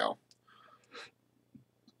wholesale.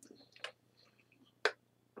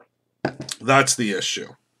 That's the issue.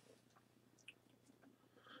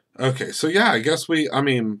 Okay, so yeah, I guess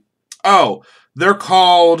oh, they're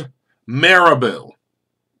called Marabou.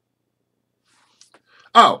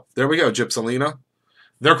 Oh, there we go, Gypsalina.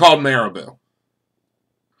 They're called Marabou.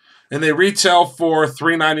 And they retail for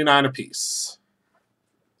 $3.99 a piece.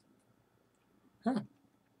 Yeah.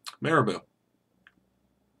 Marabou.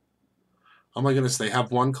 Oh my goodness, they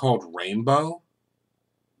have one called Rainbow.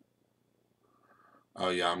 Oh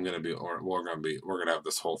yeah, we're gonna have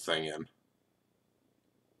this whole thing in.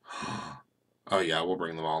 Oh yeah, we'll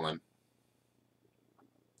bring them all in.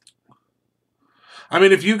 I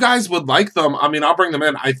mean, if you guys would like them, I mean, I'll bring them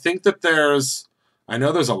in. I think that I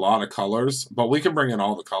know there's a lot of colors, but we can bring in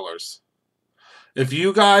all the colors. If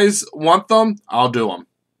you guys want them, I'll do them.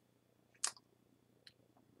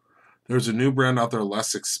 There's a new brand out there,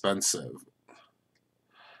 less expensive.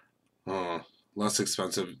 Less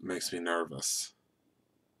expensive makes me nervous.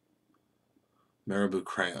 Marabou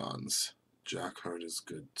crayons. Jacquard is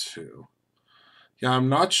good too. Yeah, I'm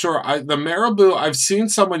not sure. The Marabou, I've seen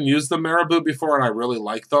someone use the Marabou before, and I really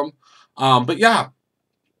like them. But yeah,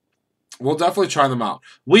 we'll definitely try them out.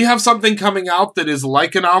 We have something coming out that is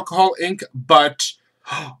like an alcohol ink, but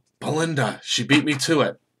Belinda, she beat me to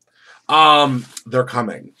it. They're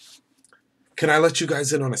coming. Can I let you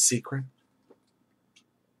guys in on a secret?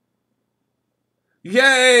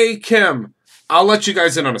 Yay, Kim! I'll let you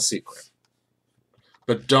guys in on a secret.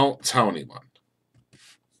 But don't tell anyone.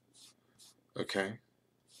 Okay?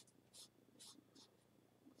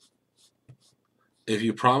 If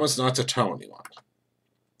you promise not to tell anyone.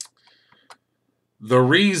 The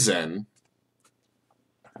reason...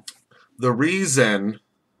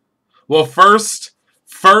 Well, first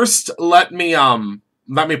let me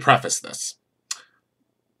preface this.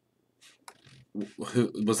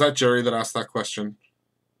 Was that Jerry that asked that question?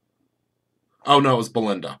 Oh, no, it was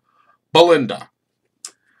Belinda. Belinda,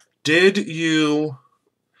 did you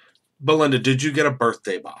get a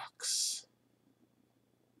birthday box?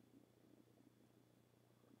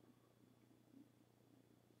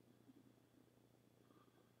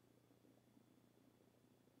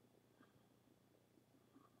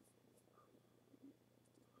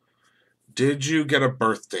 Did you get a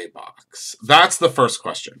birthday box? That's the first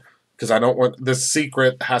question. Because I don't want... This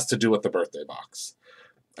secret has to do with the birthday box.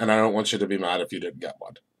 And I don't want you to be mad if you didn't get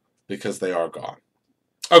one. Because they are gone.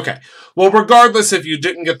 Okay. Well, regardless if you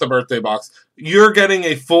didn't get the birthday box, you're getting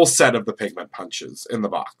a full set of the pigment punches in the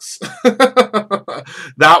box.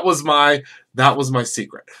 That was my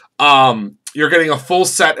secret. You're getting a full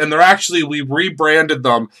set, and we rebranded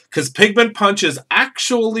them because Pigment Punch is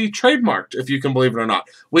actually trademarked, if you can believe it or not.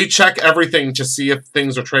 We check everything to see if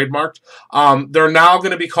things are trademarked. They're now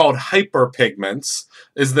going to be called Hyper Pigments,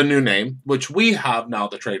 is the new name, which we have now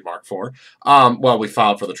the trademark for. Well, we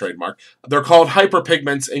filed for the trademark. They're called Hyper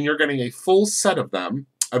Pigments, and you're getting a full set of them.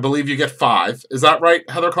 I believe you get 5. Is that right,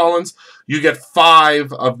 Heather Collins? You get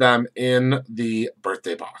 5 of them in the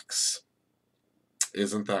birthday box.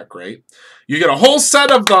 Isn't that great? You get a whole set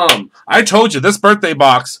of them. I told you, this birthday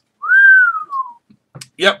box.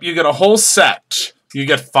 Yep, you get a whole set. You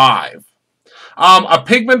get 5. A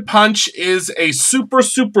Pigment Punch is a super,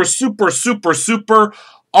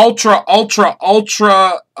 ultra,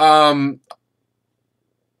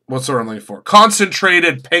 what's the word I'm looking for?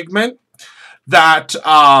 Concentrated pigment that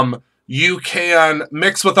you can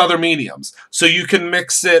mix with other mediums. So you can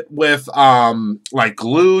mix it with like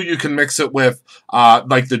glue. You can mix it with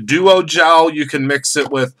like the Duo Gel. You can mix it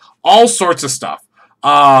with all sorts of stuff.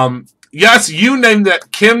 Yes, you named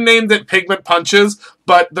it. Kim named it Pigment Punches,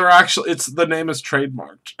 but they're actually, the name is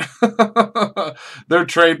trademarked. They're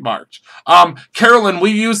trademarked. Carolyn,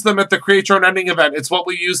 we use them at the Create Your Own Ending event. It's what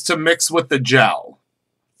we use to mix with the gel.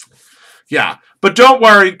 Yeah, but don't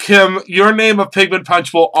worry, Kim, your name of Pigment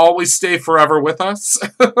Punch will always stay forever with us.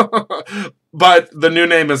 But the new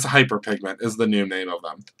name is Hyper Pigment, is the new name of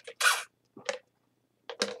them.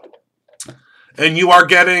 And you are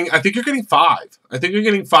getting, I think you're getting 5. I think you're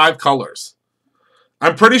getting 5 colors.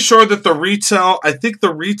 I'm pretty sure that I think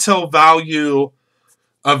the retail value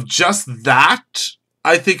of just that,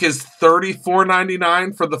 I think is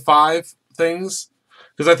 $34.99 for the 5 things.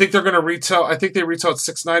 Because I think they're going to retail, I think they retail at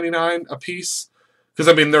 $6.99 a piece. Because,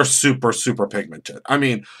 I mean, they're super, super pigmented. I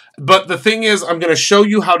mean, but the thing is, I'm going to show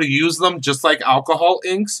you how to use them just like alcohol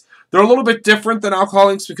inks. They're a little bit different than alcohol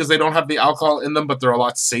inks because they don't have the alcohol in them, but they're a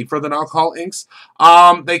lot safer than alcohol inks.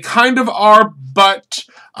 They kind of are, but,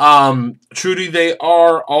 Trudy, they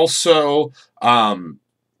are also,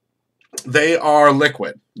 they are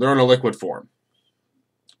liquid. They're in a liquid form.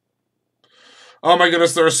 Oh my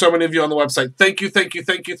goodness, there are so many of you on the website. Thank you, thank you,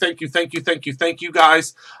 thank you, thank you, thank you, thank you, thank you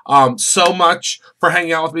guys so much for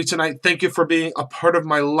hanging out with me tonight. Thank you for being a part of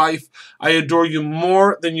my life. I adore you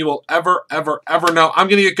more than you will ever, ever, ever know. I'm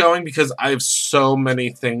going to get going because I have so many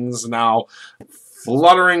things now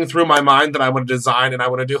fluttering through my mind that I want to design and I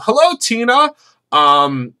want to do. Hello, Tina.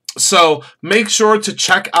 So make sure to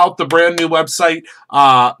check out the brand new website.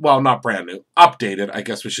 Well, not brand new, updated, I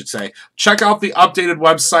guess we should say. Check out the updated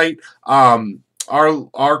website.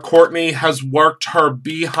 Our Courtney has worked her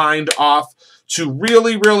behind off to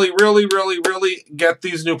really, really, really, really, really get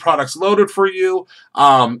these new products loaded for you,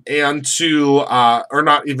 and to, or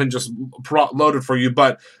not even just loaded for you,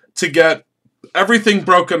 but to get everything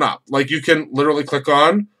broken up. Like you can literally click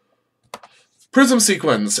on Prism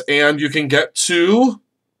Sequins and you can get to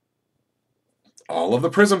all of the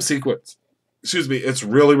Prism Sequins. Excuse me, it's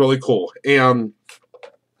really, really cool. And,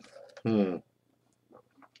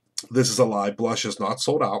 this is a lie. Blush is not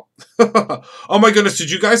sold out. Oh my goodness, did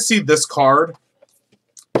you guys see this card?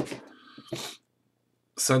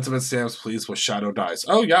 Sentiment stamps, please, with shadow dies.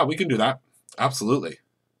 Oh yeah, we can do that. Absolutely.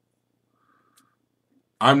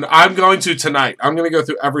 I'm going to tonight. I'm going to go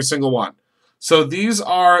through every single one. So these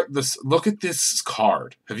are this. Look at this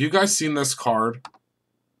card. Have you guys seen this card?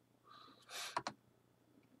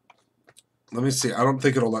 Let me see. I don't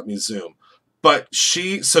think it'll let me zoom. But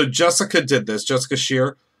so Jessica did this. Jessica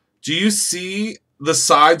Shear. Do you see the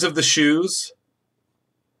sides of the shoes?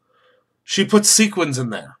 She put sequins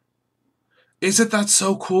in there. Isn't that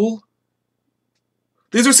so cool?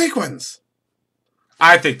 These are sequins.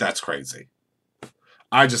 I think that's crazy.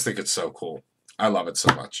 I just think it's so cool. I love it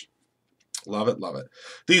so much. Love it, love it.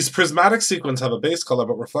 These prismatic sequins have a base color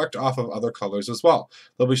but reflect off of other colors as well.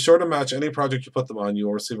 They'll be sure to match any project you put them on. You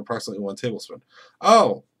will receive approximately 1 tablespoon.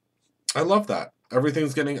 Oh, I love that.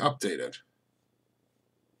 Everything's getting updated.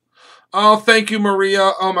 Oh, thank you,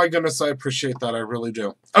 Maria. Oh, my goodness, I appreciate that. I really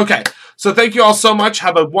do. Okay, so thank you all so much.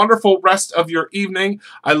 Have a wonderful rest of your evening.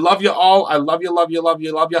 I love you all. I love you, love you, love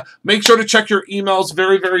you, love you. Make sure to check your emails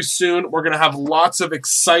very, very soon. We're going to have lots of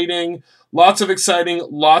exciting, lots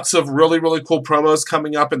of really, really cool promos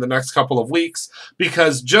coming up in the next couple of weeks.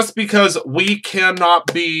 Because just because we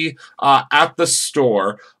cannot be at the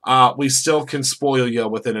store, we still can spoil you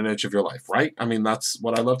within an inch of your life, right? I mean, that's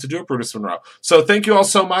what I love to do at Brutus Monroe. So thank you all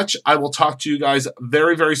so much. I will talk to you guys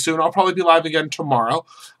very, very soon. I'll probably be live again tomorrow.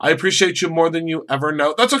 I appreciate you more than you ever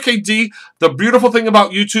know. That's okay, D. The beautiful thing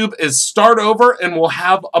about YouTube is start over and we'll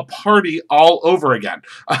have a party all over again.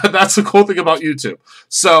 That's the cool thing about YouTube.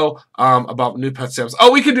 So, about new pet stamps.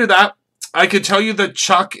 Oh, we can do that. I can tell you that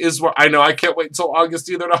Chuck is where I know I can't wait until August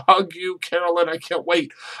either to hug you, Carolyn. I can't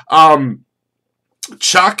wait.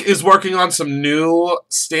 Chuck is working on some new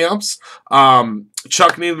stamps.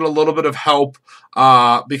 Chuck needed a little bit of help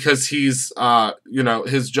because he's, you know,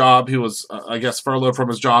 his job, he was, I guess, furloughed from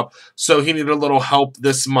his job. So he needed a little help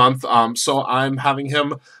this month. So I'm having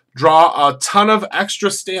him draw a ton of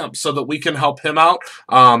extra stamps so that we can help him out.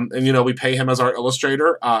 And, you know, we pay him as our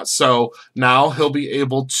illustrator. So now he'll be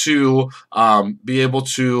able to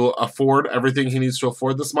afford everything he needs to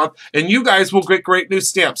afford this month. And you guys will get great new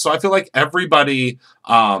stamps. So I feel like everybody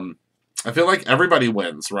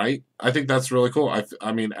wins, right? I think that's really cool.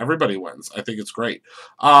 I mean, everybody wins. I think it's great.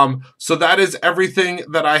 So that is everything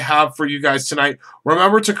that I have for you guys tonight.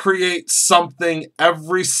 Remember to create something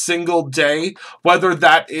every single day, whether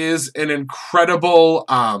that is an incredible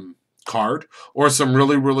card or some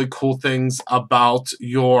really, really cool things about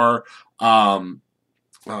your...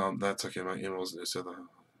 that's okay. My email wasn't just...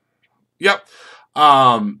 Yep.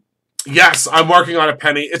 Yes, I'm working on a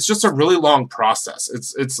penny. It's just a really long process.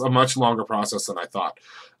 It's a much longer process than I thought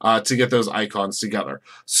to get those icons together.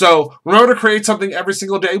 So remember to create something every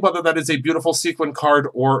single day, whether that is a beautiful sequin card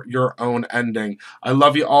or your own ending. I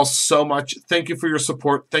love you all so much. Thank you for your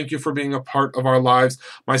support. Thank you for being a part of our lives.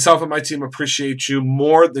 Myself and my team appreciate you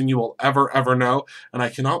more than you will ever, ever know. And I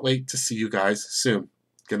cannot wait to see you guys soon.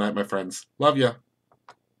 Good night, my friends. Love you.